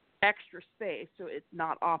you extra space, so it's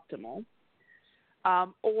not optimal,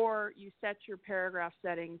 or you set your paragraph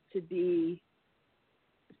setting to be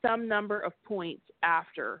some number of points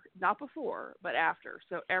after, not before, but after.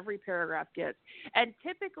 So every paragraph gets, and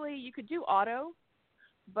typically you could do auto,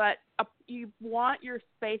 but you want your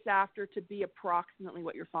space after to be approximately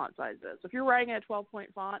what your font size is. So if you're writing in a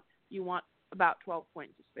 12-point font, you want about 12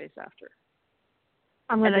 points of space after.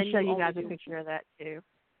 I'm going to show you guys a picture of that too.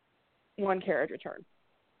 One carriage return.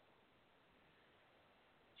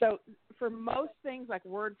 So for most things like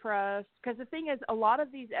WordPress, because the thing is, a lot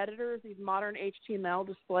of these editors, these modern HTML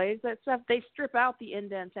displays, that stuff, they strip out the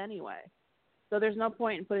indents anyway. So there's no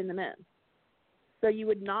point in putting them in. So you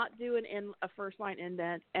would not do a first line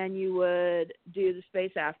indent, and you would do the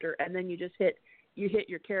space after, and then you just hit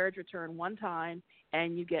your carriage return one time,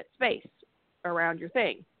 and you get space around your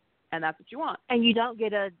thing, and that's what you want. And you don't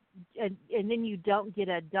get then you don't get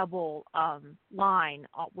a double line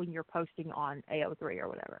when you're posting on AO3 or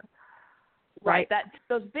whatever. Right.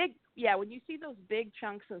 When you see those big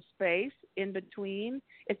chunks of space in between,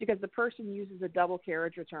 it's because the person uses a double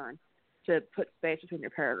carriage return to put space between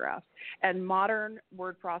your paragraphs. And modern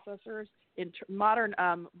word processors, modern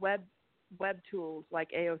web tools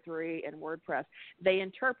like AO3 and WordPress, they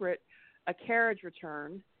interpret a carriage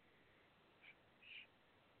return.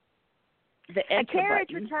 A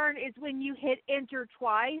carriage return is when you hit enter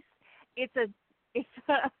twice. It's a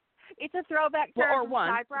throwback term from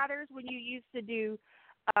typewriters when you used to do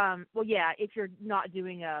if you're not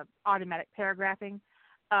doing automatic paragraphing.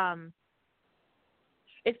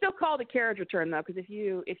 It's still called a carriage return though, because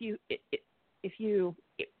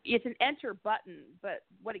it's an enter button, but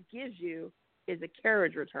what it gives you is a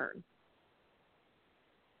carriage return.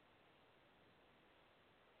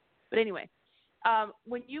 But anyway,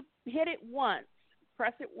 when you hit it once,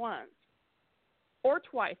 press it once or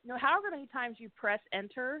twice. No, however many times you press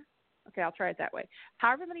enter. Okay, I'll try it that way.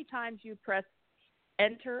 However many times you press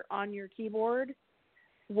enter on your keyboard,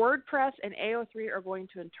 WordPress and AO3 are going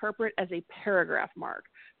to interpret as a paragraph mark.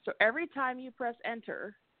 So every time you press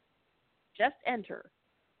enter, just enter,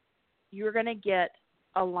 you're going to get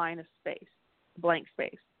a line of space, blank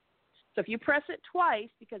space. So if you press it twice,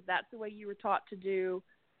 because that's the way you were taught to do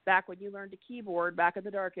back when you learned a keyboard back in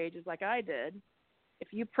the dark ages like I did, if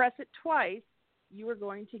you press it twice, you are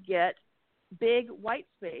going to get big white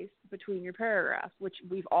space between your paragraphs, which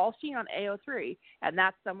we've all seen on AO3, and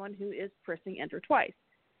that's someone who is pressing enter twice.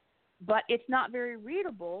 But it's not very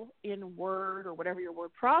readable in Word or whatever your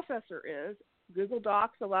word processor is. Google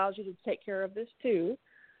Docs allows you to take care of this too,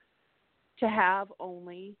 to have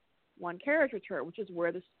only one carriage return, which is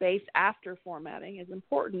where the space after formatting is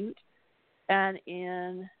important. And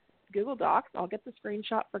in Google Docs, I'll get the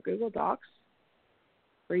screenshot for Google Docs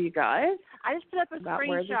for you guys. I just put up a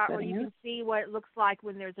screenshot where you can see what it looks like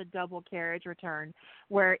when there's a double carriage return,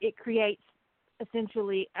 where it creates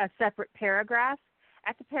essentially a separate paragraph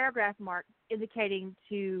at the paragraph mark, indicating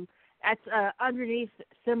to that's underneath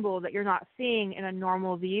symbol that you're not seeing in a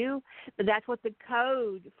normal view, but that's what the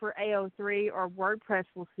code for AO3 or WordPress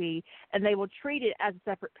will see, and they will treat it as a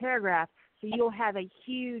separate paragraph. So you'll have a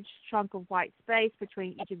huge chunk of white space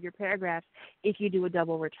between each of your paragraphs if you do a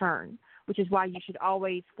double return, which is why you should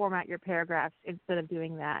always format your paragraphs instead of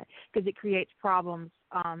doing that, because it creates problems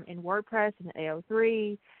in WordPress and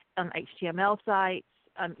AO3, on HTML sites,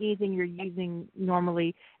 anything you're using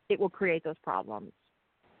normally, it will create those problems.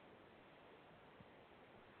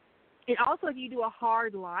 And also, if you do a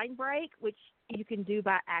hard line break, which you can do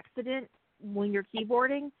by accident when you're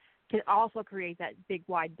keyboarding, can also create that big,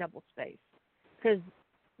 wide double space. Because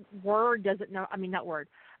Word doesn't know,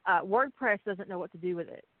 WordPress doesn't know what to do with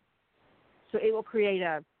it. So it will create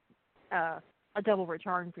a double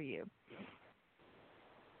return for you.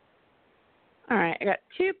 All right, I got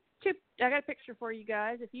a picture for you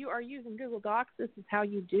guys. If you are using Google Docs, this is how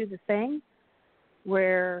you do the thing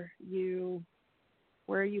where you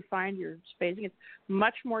find your spacing. It's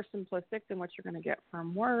much more simplistic than what you're going to get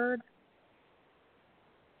from Word.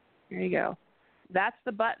 There you go. That's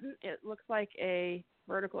the button. It looks like a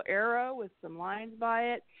vertical arrow with some lines by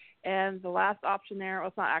it. And the last option there, well,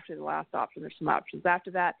 it's not actually the last option. There's some options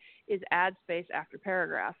after that, is add space after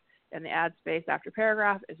paragraph. And the add space after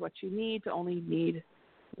paragraph is what you need to only need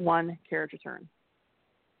one carriage return.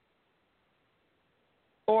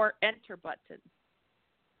 Or enter button.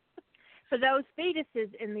 For those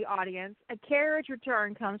fetuses in the audience, a carriage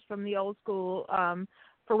return comes from the old school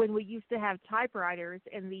for when we used to have typewriters,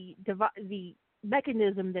 and the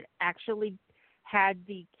mechanism that actually had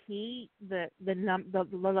the key, the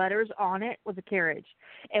letters on it was a carriage.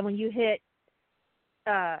 And when you hit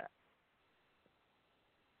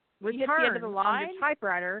return the end of the line on your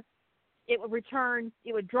typewriter, it would return.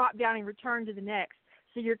 It would drop down and return to the next.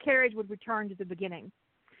 So your carriage would return to the beginning.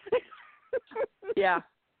 Yeah.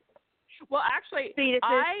 Well, actually, fetuses.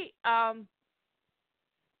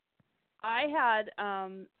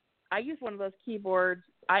 I used one of those keyboards.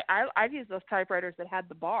 I used those typewriters that had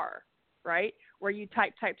the bar, right, where you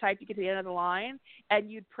type, you get to the end of the line,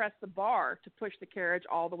 and you'd press the bar to push the carriage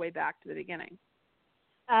all the way back to the beginning.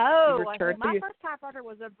 Oh, my first typewriter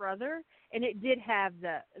was a Brother, and it did have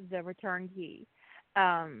the return key. So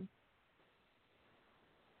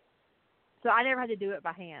I never had to do it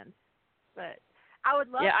by hand, but I would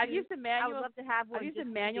love. Yeah, I've used a manual. I would love to have one. I've used a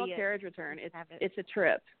manual carriage return. It's a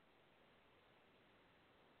trip.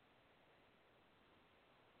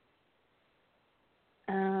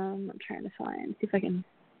 I'm trying to see if I can.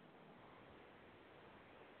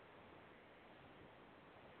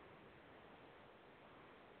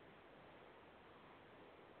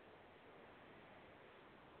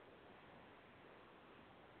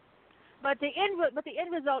 But the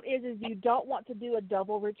end result is you don't want to do a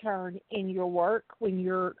double return in your work when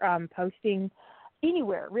you're posting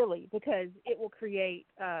anywhere, really, because it will create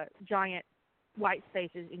giant white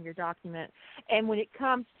spaces in your document. And when it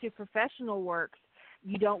comes to professional works,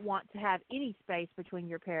 you don't want to have any space between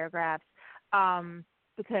your paragraphs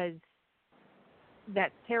because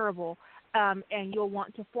that's terrible. And you'll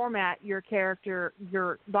want to format your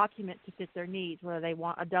document to fit their needs, whether they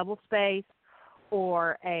want a double space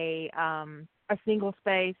or a single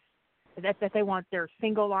space. If they want their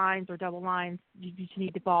single lines or double lines, you just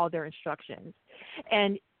need to follow their instructions.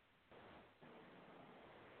 And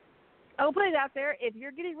I'll put it out there, if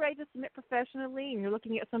you're getting ready to submit professionally and you're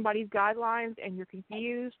looking at somebody's guidelines and you're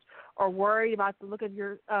confused or worried about the look of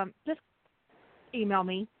your, just email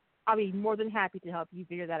me. I'll be more than happy to help you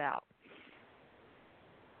figure that out.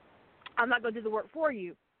 I'm not going to do the work for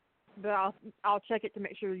you, but I'll check it to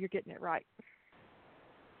make sure you're getting it right.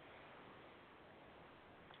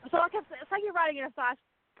 So like you're writing in a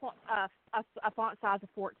font size of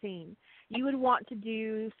 14. You would want to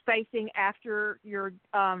do spacing after your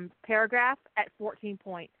paragraph at 14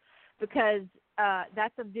 point because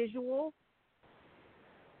that's a visual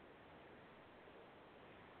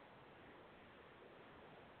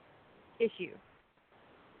issue.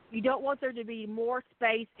 You don't want there to be more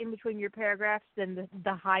space in between your paragraphs than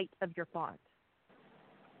the height of your font.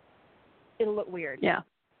 It'll look weird. Yeah.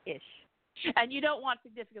 Ish. And you don't want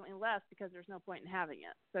significantly less because there's no point in having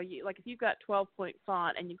it. So you if you've got 12-point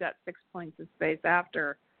font and you've got 6 points of space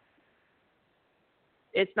after,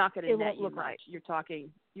 it's not going to net you much. Right.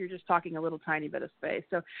 You're just talking a little tiny bit of space.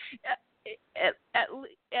 So at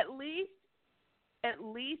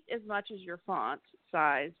least as much as your font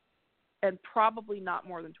size, and probably not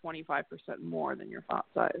more than 25% more than your font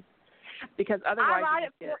size, because otherwise I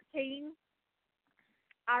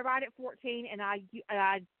write at 14, and I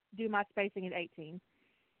do my spacing at 18.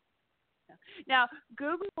 Now,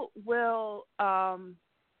 Google will not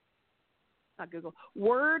Google.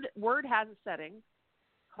 Word has a setting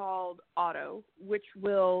called Auto, which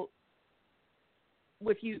will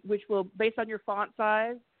based on your font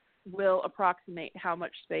size will approximate how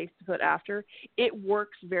much space to put after. It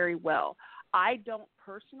works very well. I don't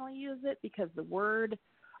personally use it because the Word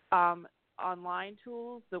online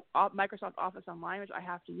tools, the Microsoft Office Online, which I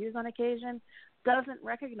have to use on occasion, doesn't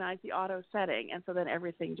recognize the auto setting, and so then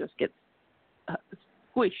everything just gets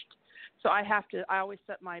squished. So I always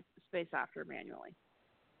set my space after manually.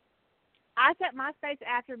 I set my space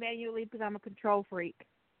after manually because I'm a control freak.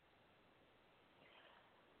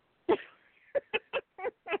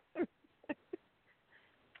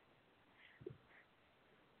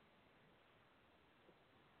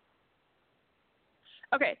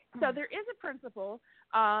 Okay, so there is a principle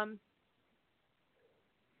about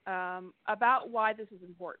why this is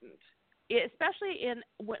important, especially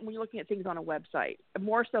when you're looking at things on a website,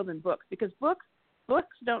 more so than books, because books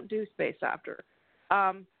don't do space after.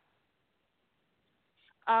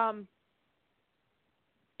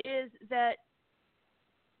 Is that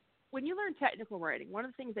when you learn technical writing, one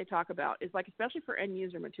of the things they talk about is, especially for end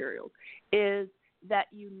user materials, is that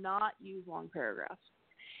you not use long paragraphs.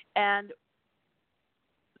 And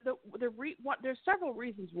there's several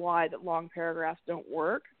reasons why that long paragraphs don't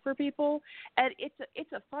work for people, and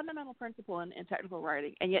it's a fundamental principle in technical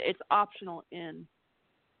writing, and yet it's optional in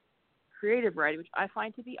creative writing, which I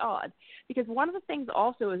find to be odd. Because one of the things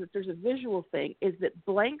also is that there's a visual thing, is that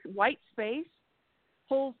blank white space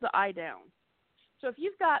pulls the eye down. So if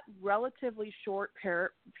you've got relatively short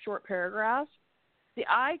paragraphs, the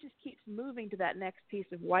eye just keeps moving to that next piece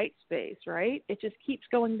of white space, right? It just keeps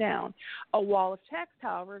going down. A wall of text,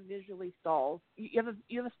 however, visually stalls. You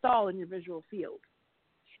have a stall in your visual field.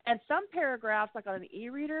 And some paragraphs, like on an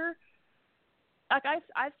e-reader,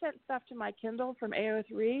 I've sent stuff to my Kindle from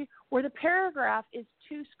AO3 where the paragraph is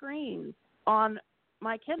 2 screens on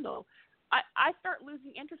my Kindle. I start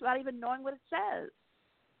losing interest without even knowing what it says.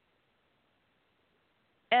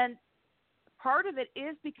 And part of it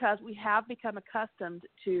is because we have become accustomed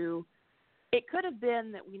to. It could have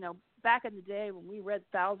been that back in the day when we read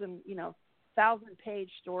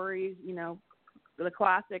 1,000-page stories, the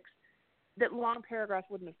classics, that long paragraphs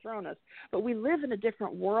wouldn't have thrown us. But we live in a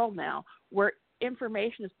different world now where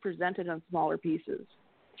information is presented on smaller pieces,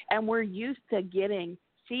 and we're used to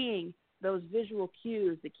seeing those visual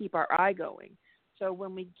cues that keep our eye going. So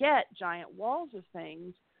when we get giant walls of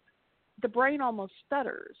things, the brain almost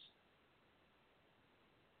stutters.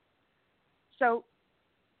 So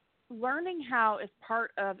learning how is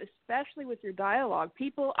part of, especially with your dialogue,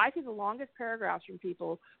 I see the longest paragraphs from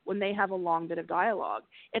people when they have a long bit of dialogue.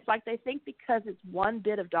 It's like they think because it's one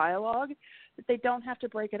bit of dialogue that they don't have to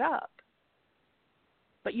break it up.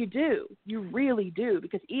 But you do. You really do,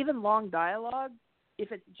 because even long dialogue,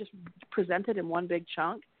 if it's just presented in one big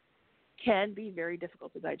chunk, can be very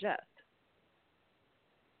difficult to digest.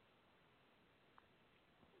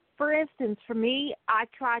 For instance, for me, I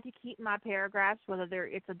try to keep my paragraphs, whether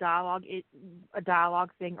it's a dialogue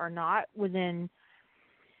thing or not, within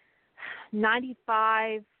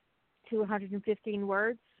 95 to 115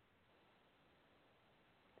 words.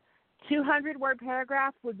 200-word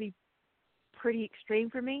paragraph would be pretty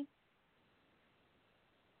extreme for me.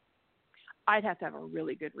 I'd have to have a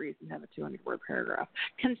really good reason to have a 200-word paragraph.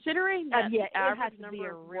 Considering that the average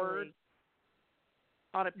number of words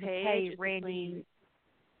on a page is between...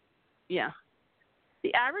 Yeah.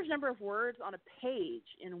 The average number of words on a page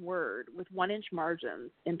in Word with 1-inch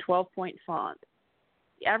margins in 12-point font,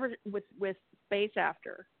 the average with space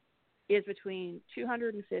after, is between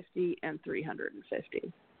 250 and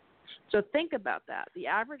 350. So think about that. The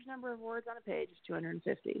average number of words on a page is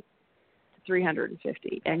 250 to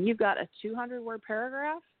 350. And you've got a 200-word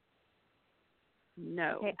paragraph?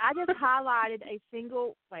 No. Okay, I just highlighted a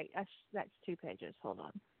single... Wait, that's 2 pages. Hold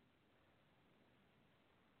on.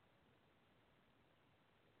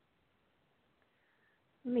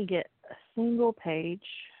 Let me get a single page.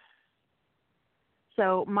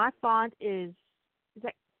 So my font is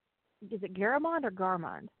it Garamond or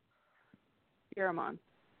Garmond? Garamond.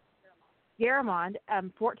 Garamond,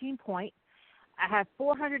 14 point. I have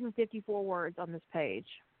 454 words on this page,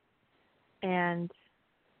 and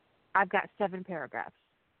I've got 7 paragraphs.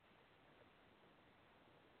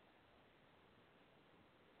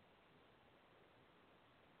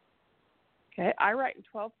 Okay, I write in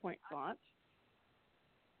 12-point font,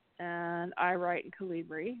 and I write in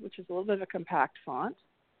Calibri, which is a little bit of a compact font,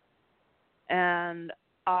 and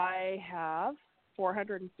I have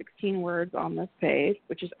 416 words on this page,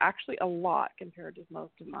 which is actually a lot compared to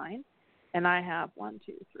most of mine. And I have 1,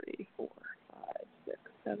 2, 3, 4, 5, 6,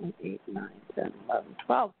 7, 8, 9, 10, 11,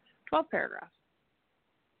 12 paragraphs.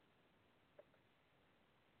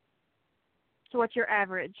 So what's your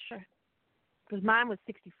average? Because mine was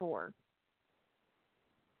 64.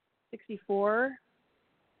 64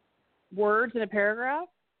 words in a paragraph?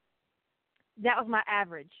 That was my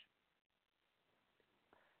average.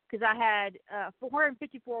 Because I had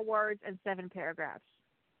 454 words and 7 paragraphs.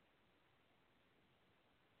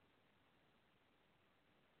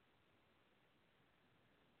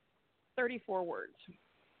 $34 words.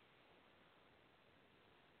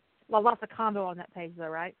 Well, lots of combo on that page, though,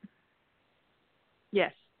 right?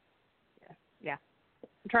 Yes. Yeah.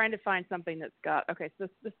 I'm trying to find something that's got. Okay, so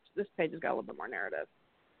this page has got a little bit more narrative.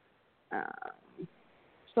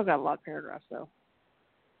 Still got a lot of paragraphs though.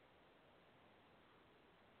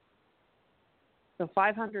 So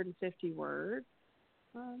 550 words.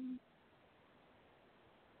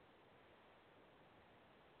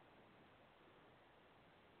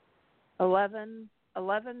 11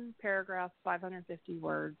 paragraphs, 550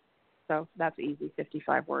 words. So that's easy,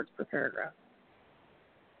 55 words per paragraph.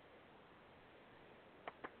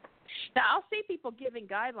 Now, I'll see people giving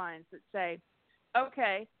guidelines that say,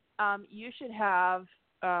 okay, you should have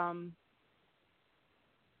no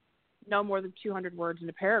more than 200 words in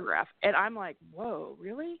a paragraph. And I'm like, whoa,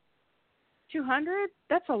 really? 200?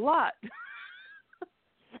 That's a lot.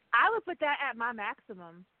 I would put that at my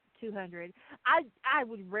maximum, 200. I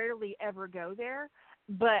would rarely ever go there,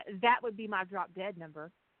 but that would be my drop dead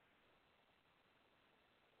number.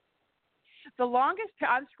 The longest,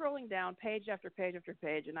 I'm scrolling down page after page after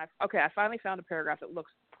page, and I finally found a paragraph that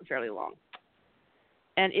looks fairly long.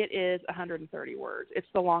 And it is 130 words.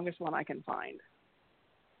 It's the longest one I can find.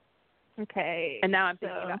 Okay. And now I'm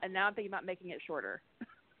thinking about making it shorter.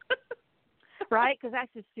 Right? Because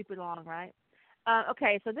that's just stupid long, right?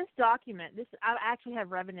 Okay, so this document, I actually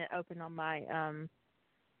have Revenant open on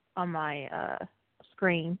my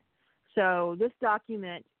screen. So this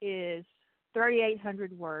document is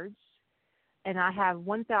 3,800 words, and I have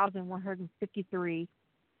 1,153,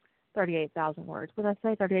 38,000 words. What did I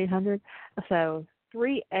say? 3,800. So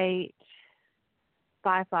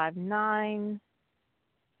 38559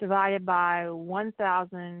 divided by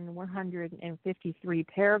 1,153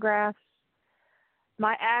 paragraphs.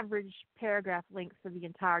 My average paragraph length for the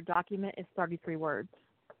entire document is 33 words.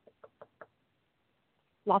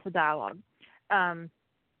 Lots of dialogue.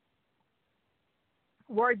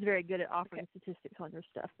 Word's very good at offering statistics on your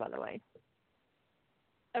stuff, by the way.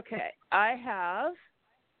 Okay.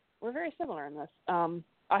 We're very similar in this.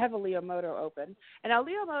 I have a Leomoto open. And now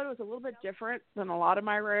Leomoto is a little bit different than a lot of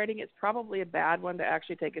my writing. It's probably a bad one to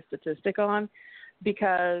actually take a statistic on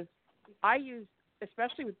because I use,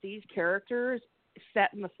 especially with these characters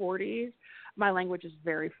set in the 40s, my language is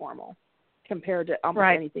very formal compared to almost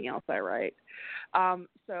anything else I write.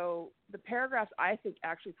 So the paragraphs, I think,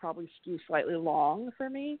 actually probably skew slightly long for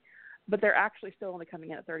me, but they're actually still only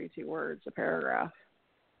coming in at 32 words a paragraph.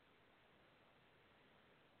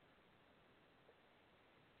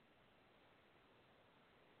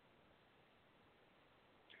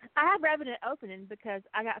 I have Revenant opening because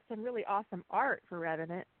I got some really awesome art for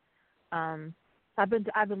Revenant. I've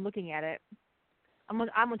been looking at it. I'm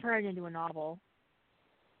gonna turn it into a novel.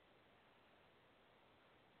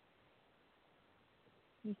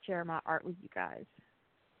 Let me share my art with you guys.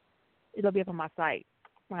 It'll be up on my site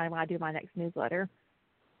when I do my next newsletter.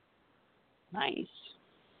 Nice.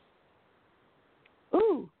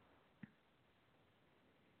 Ooh.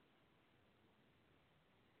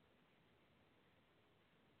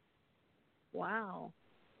 Wow.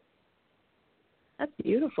 That's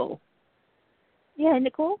beautiful. Yeah, isn't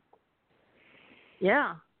it cool?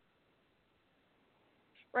 Yeah.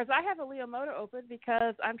 Whereas I have a Leomoto open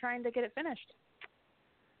because I'm trying to get it finished.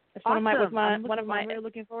 It's awesome. I'm really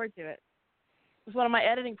looking forward to it. It's one of my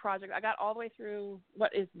editing projects. I got all the way through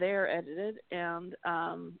what is there edited, and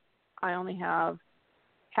I only have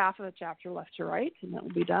half of the chapter left to write, and that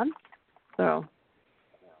will be done. So,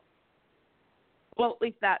 well, at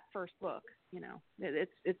least that first book.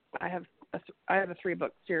 it's I have a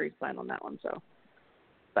 3-book series planned on that one. So,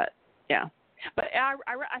 but yeah, but I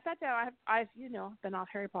sat down. I've been off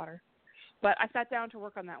Harry Potter, but I sat down to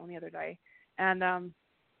work on that one the other day, and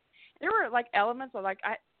there were like elements of like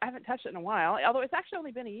I haven't touched it in a while, although it's actually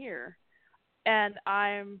only been a year, and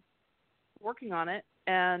I'm working on it,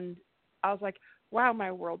 and I was like, wow,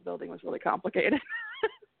 my world building was really complicated.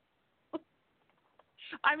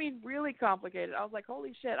 I mean, really complicated. I was like,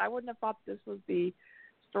 holy shit, I wouldn't have thought this was the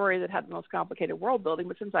story that had the most complicated world building,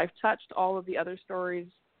 but since I've touched all of the other stories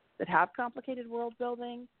that have complicated world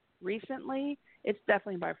building recently, it's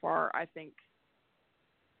definitely by far, I think,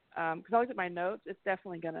 because I looked at my notes, it's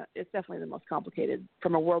definitely the most complicated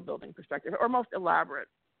from a world building perspective, or most elaborate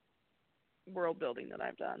world building that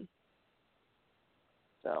I've done.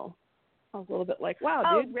 So I was a little bit like,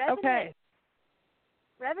 wow, dude, Revenant. okay.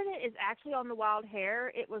 Revenant is actually on the Wild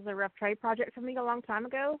Hair. It was a rough trade project for me a long time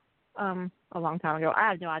ago. I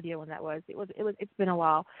have no idea when that was. It's been a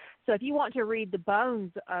while. So if you want to read the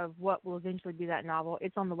bones of what will eventually be that novel,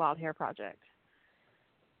 it's on the Wild Hair project.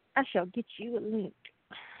 I shall get you a link.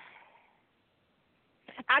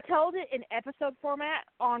 I told it in episode format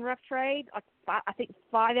on Rough Trade, I think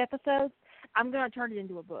 5 episodes. I'm going to turn it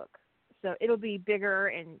into a book. So it'll be bigger,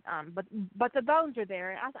 and but the bones are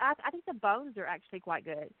there. I think the bones are actually quite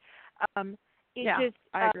good. I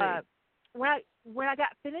agree. When I got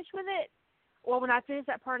finished with it, or when I finished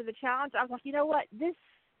that part of the challenge, I was like, you know what?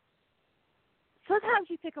 Sometimes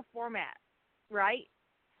you pick a format, right?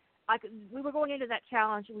 Like we were going into that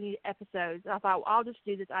challenge, we need episodes. And I thought, well, I'll just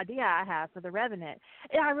do this idea I have for the Revenant,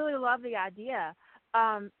 and I really love the idea.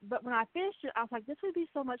 But when I finished it, I was like, this would be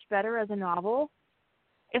so much better as a novel.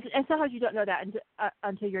 And sometimes you don't know that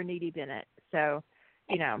until you're knee deep in it. So,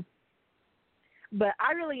 But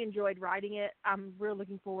I really enjoyed writing it. I'm really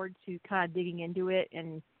looking forward to kind of digging into it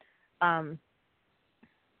and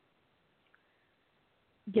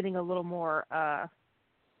getting a little more, kind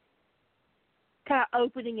of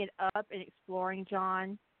opening it up and exploring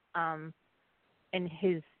John and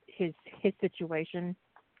his situation.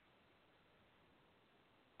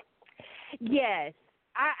 Yes.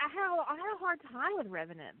 I had a hard time with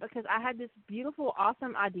Revenant because I had this beautiful,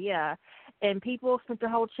 awesome idea, and people spent the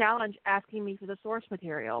whole challenge asking me for the source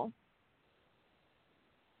material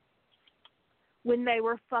when they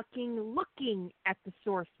were fucking looking at the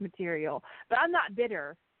source material. But I'm not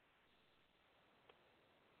bitter.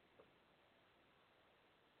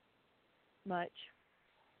 Much.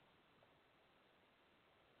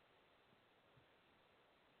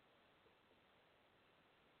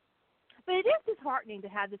 But it is disheartening to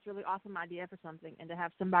have this really awesome idea for something and to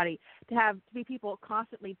have people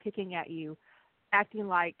constantly picking at you, acting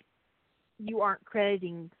like you aren't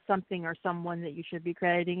crediting something or someone that you should be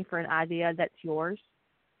crediting for an idea that's yours.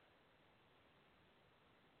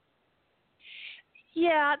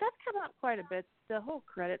 Yeah, that's come up quite a bit. The whole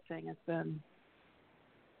credit thing has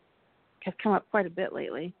come up quite a bit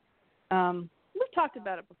lately. We've talked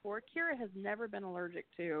about it before. Kira has never been allergic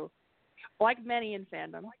to, like many in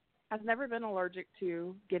fandom, has never been allergic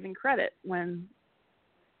to giving credit when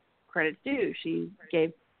credit's due. She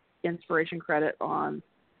gave inspiration credit on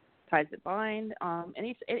Ties That Bind.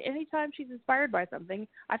 Anytime she's inspired by something,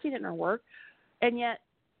 I've seen it in her work, and yet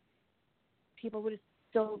people would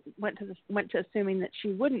still went to assuming that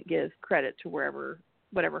she wouldn't give credit to whatever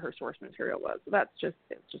her source material was. So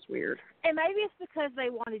it's just weird. And maybe it's because they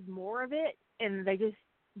wanted more of it, and they just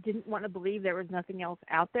didn't want to believe there was nothing else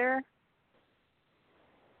out there.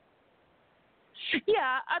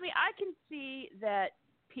 Yeah, I mean, I can see that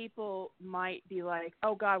people might be like,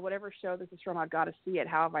 oh, God, whatever show this is from, I've got to see it.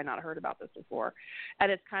 How have I not heard about this before?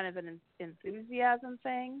 And it's kind of an enthusiasm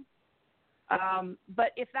thing.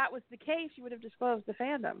 But if that was the case, you would have disclosed the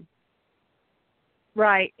fandom.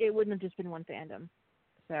 Right. It wouldn't have just been one fandom.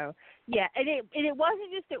 So, yeah. And it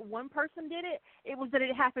wasn't just that one person did it. It was that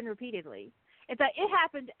it happened repeatedly. In fact, it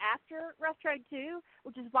happened after Rough Trade 2,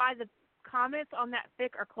 which is why the comments on that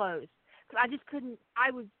fic are closed. I just couldn't. I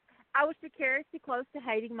was precariously close to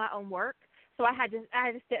hating my own work, so I had to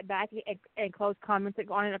step back and close comments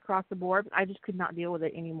on it across the board. I just could not deal with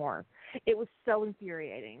it anymore. It was so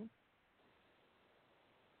infuriating.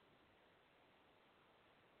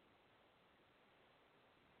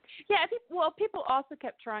 Yeah, people also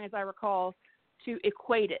kept trying, as I recall, to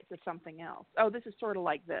equate it to something else. Oh, this is sort of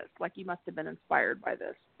like this. Like you must have been inspired by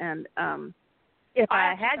this. And if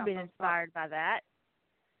I had been inspired by that,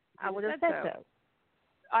 I would have said so.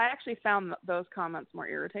 I actually found those comments more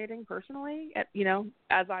irritating personally,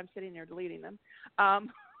 as I'm sitting there deleting them.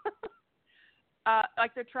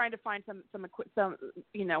 like they're trying to find some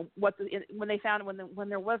you know what when they found when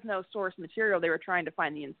there was no source material, they were trying to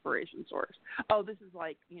find the inspiration source. Oh, this is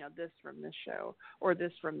like, you know, this from this show, or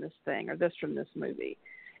this from this thing, or this from this movie,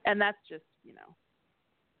 and that's just, you know,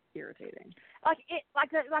 irritating. Like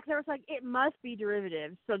there was like, it must be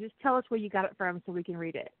derivative, so just tell us where you got it from so we can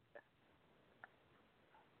read it.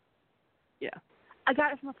 Yeah, I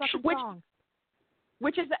got it from a fucking song.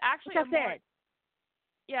 Which is actually which I said.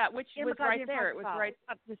 Yeah, which was right there. It was right.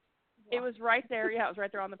 It was right there. Yeah, it was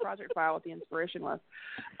right there on the project file what the inspiration was.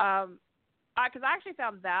 Because I actually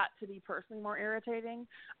found that to be personally more irritating.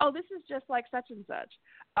 Oh, this is just like such and such.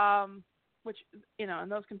 Which, you know,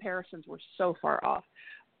 and those comparisons were so far off.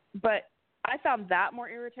 But I found that more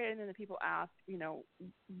irritating than the people asked, you know,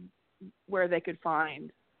 where they could find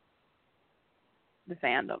the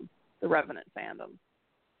fandom, the Revenant fandom.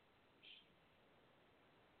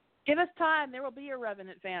 Give us time. There will be a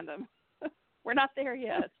Revenant fandom. We're not there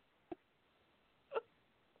yet.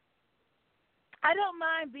 I don't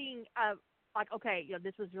mind being like, okay, you know,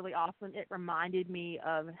 this was really awesome. It reminded me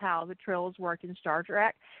of how the Trills worked in Star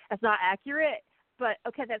Trek. That's not accurate, but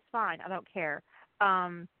okay, that's fine. I don't care.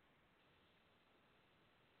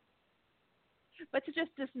 But to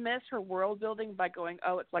just dismiss her world building by going,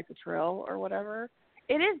 oh, it's like the Trill or whatever,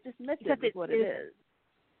 it is dismissive is what it is.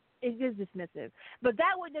 It is dismissive. But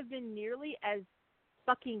that wouldn't have been nearly as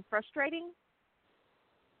fucking frustrating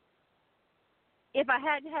if I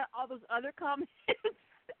hadn't had all those other comments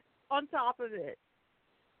on top of it.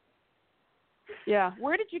 Yeah.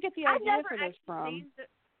 Where did you get the idea for this from?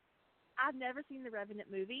 I've never seen the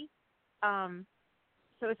Revenant movie,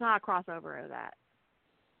 so it's not a crossover of that.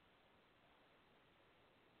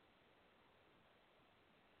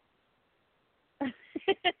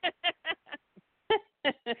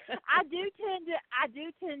 I do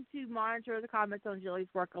tend to monitor the comments on Jilly's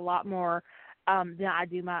work a lot more than I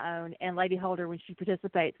do my own, and Lady Holder when she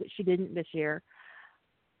participates, which she didn't this year.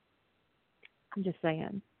 I'm just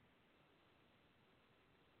saying.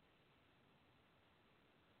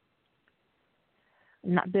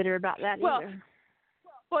 I'm not bitter about that either.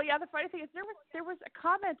 Well, yeah. The funny thing is, there was a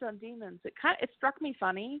comment on Demons. It struck me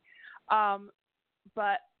funny,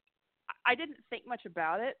 but I didn't think much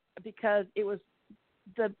about it because it was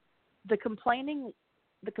the complaining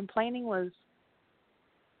was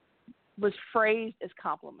phrased as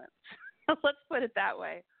compliments. Let's put it that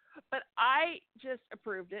way. But I just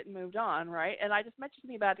approved it and moved on, right? And I just mentioned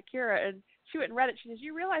something about it to Kira, and she went and read it. She says,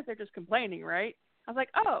 "You realize they're just complaining, right?" I was like,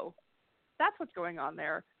 "Oh, that's what's going on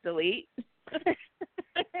there." Delete.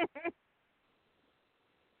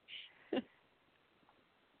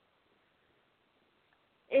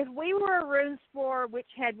 If we were a Rune Spore, which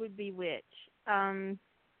head would be which?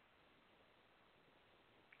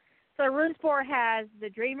 So Rune Spore has the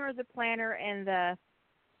Dreamer, the Planner, and the...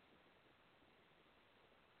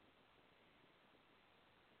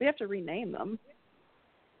 We have to rename them.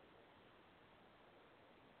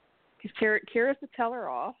 Because Kira's the teller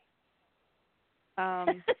off.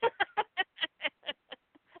 I'm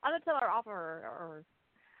the teller off of her, or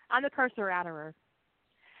I'm the cursor out of her.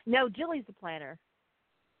 No, Jilly's the Planner.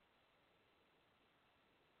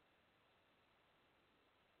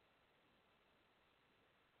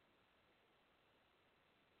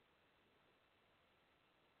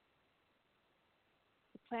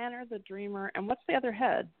 Planner, the Dreamer, and what's the other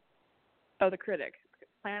head? Oh, the Critic.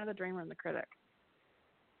 Planner, the Dreamer, and the Critic.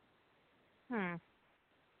 So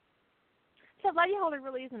Lady Holder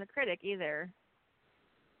really isn't a critic either.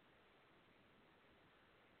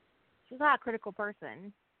 She's not a critical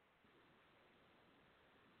person.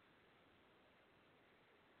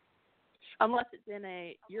 Unless it's in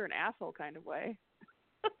a you're an asshole kind of way.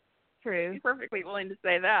 True. I'm perfectly willing to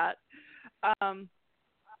say that.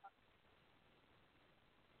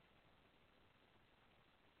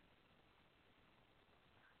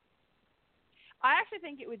 I actually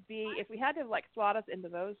think it would be, if we had to like slot us into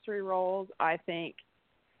those three roles, I think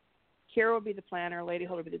Kira would be the Planner, Lady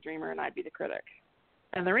Holder would be the Dreamer, and I'd be the Critic.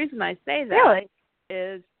 And the reason I say that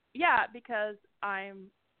is, because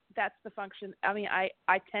that's the function. I mean, I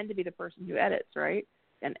tend to be the person who edits, right?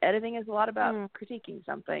 And editing is a lot about critiquing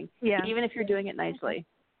something, even if you're doing it nicely.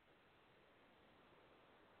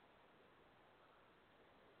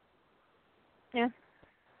 Yeah.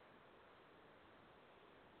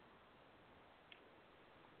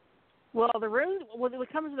 Well, when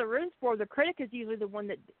it comes to the Rune Spore, the critic is usually the one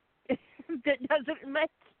that that doesn't make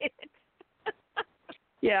it.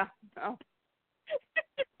 Yeah. Oh.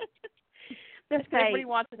 Everybody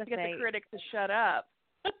wants to get the critic to shut up.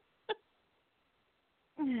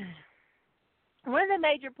 One of the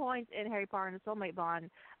major points in Harry Potter and the Soulmate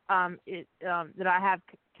Bond that I have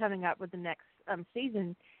coming up with the next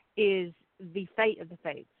season is the fate of the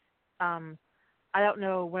fates. I don't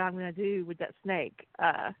know what I'm going to do with that snake.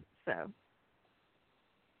 So.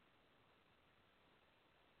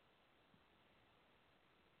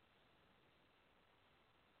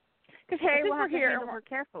 Because Harry will have to handle her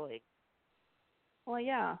carefully. Well,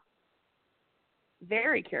 yeah.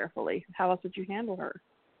 Very carefully. How else would you handle her?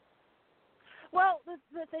 Well, the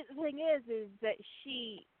thing is that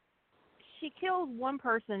she killed one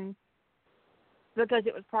person because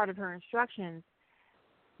it was part of her instructions,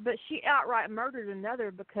 but she outright murdered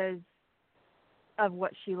another because of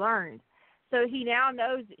what she learned. So he now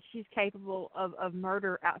knows that she's capable of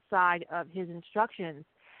murder outside of his instructions,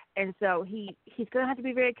 and so he's going to have to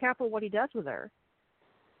be very careful what he does with her.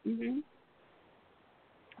 Mhm.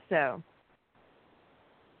 So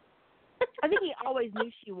I think he always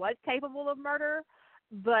knew she was capable of murder,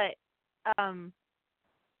 but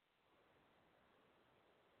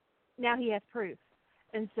now he has proof,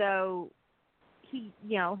 and so he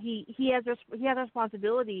has a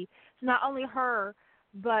responsibility to not only her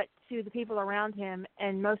but to the people around him,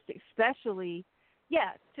 and most especially,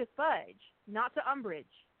 to Fudge, not to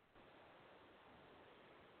Umbridge.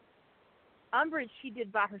 Umbridge she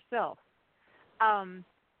did by herself. And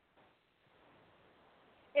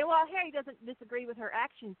while Harry doesn't disagree with her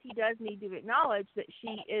actions, he does need to acknowledge that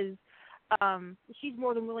she's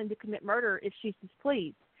more than willing to commit murder if she's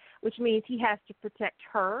displeased, which means he has to protect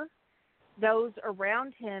her, those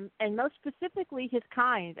around him, and most specifically his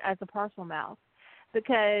kind as a Parselmouth,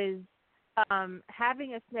 because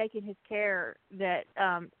having a snake in his care that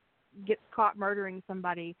gets caught murdering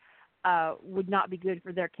somebody would not be good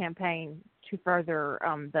for their campaign to further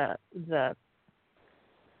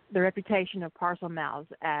the reputation of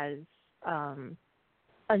Parselmouths as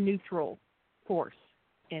a neutral force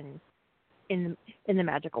in the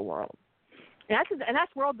magical world. And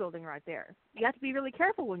that's world building right there. You have to be really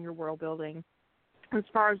careful when you're world building as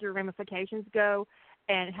far as your ramifications go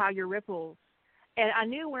and how your ripples. And I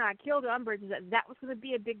knew when I killed Umbridge that was going to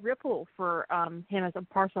be a big ripple for him as a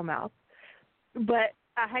Parselmouth. But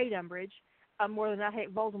I hate Umbridge more than I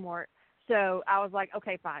hate Voldemort. So I was like,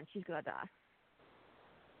 okay, fine, she's going to die.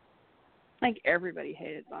 I think everybody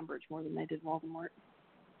hated Umbridge more than they did Voldemort.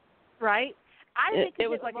 Right? I didn't think it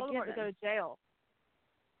was like Voldemort to go to jail.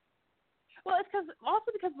 Well, it's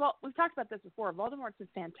because we've talked about this before. Voldemort's a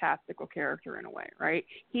fantastical character in a way, right?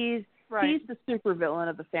 He's the supervillain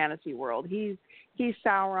of the fantasy world. He's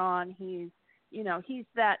Sauron. He's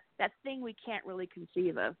that thing we can't really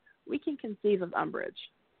conceive of. We can conceive of Umbridge.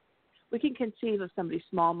 We can conceive of somebody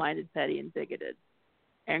small-minded, petty, and bigoted,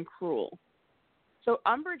 and cruel. So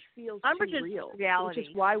Umbridge feels too real, reality. Which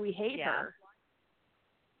is why we hate her.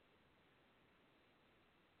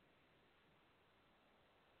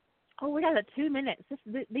 Oh, we got 2 minutes.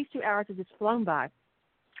 These 2 hours have just flown by.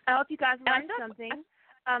 I hope you guys learned something.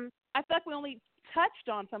 I feel like we only touched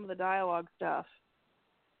on some of the dialogue stuff,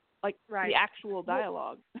 like the actual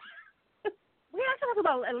dialogue. We have to talk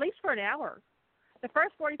about at least for an hour. The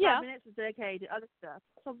first 45 minutes is dedicated to other stuff.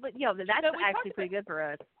 So, but that's actually pretty good for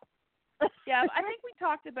us. Yeah, I think we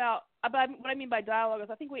talked about what I mean by dialogue is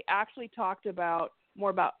I think we actually talked about more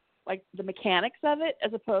about like the mechanics of it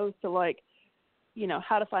as opposed to like,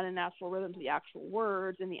 how to find a natural rhythm to the actual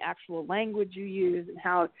words and the actual language you use and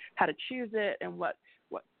how to choose it and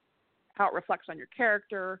how it reflects on your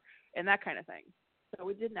character and that kind of thing. So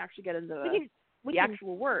we didn't actually get into the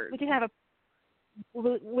actual words. We can have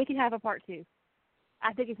a part 2.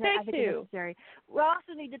 I think it's necessary. We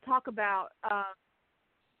also need to talk about how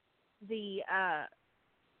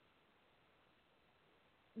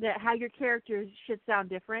your characters should sound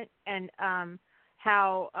different and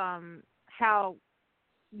how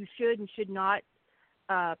you should and should not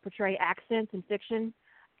portray accents in fiction,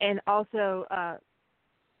 and also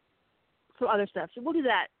some other stuff. So we'll do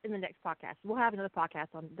that in the next podcast. We'll have another podcast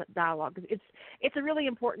on dialogue. It's a really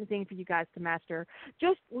important thing for you guys to master.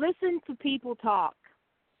 Just listen to people talk.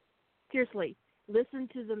 Seriously, listen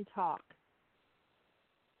to them talk.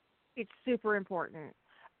 It's super important.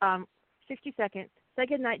 60 seconds. Say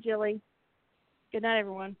good night, Jilly. Good night,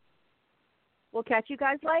 everyone. We'll catch you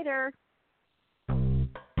guys later.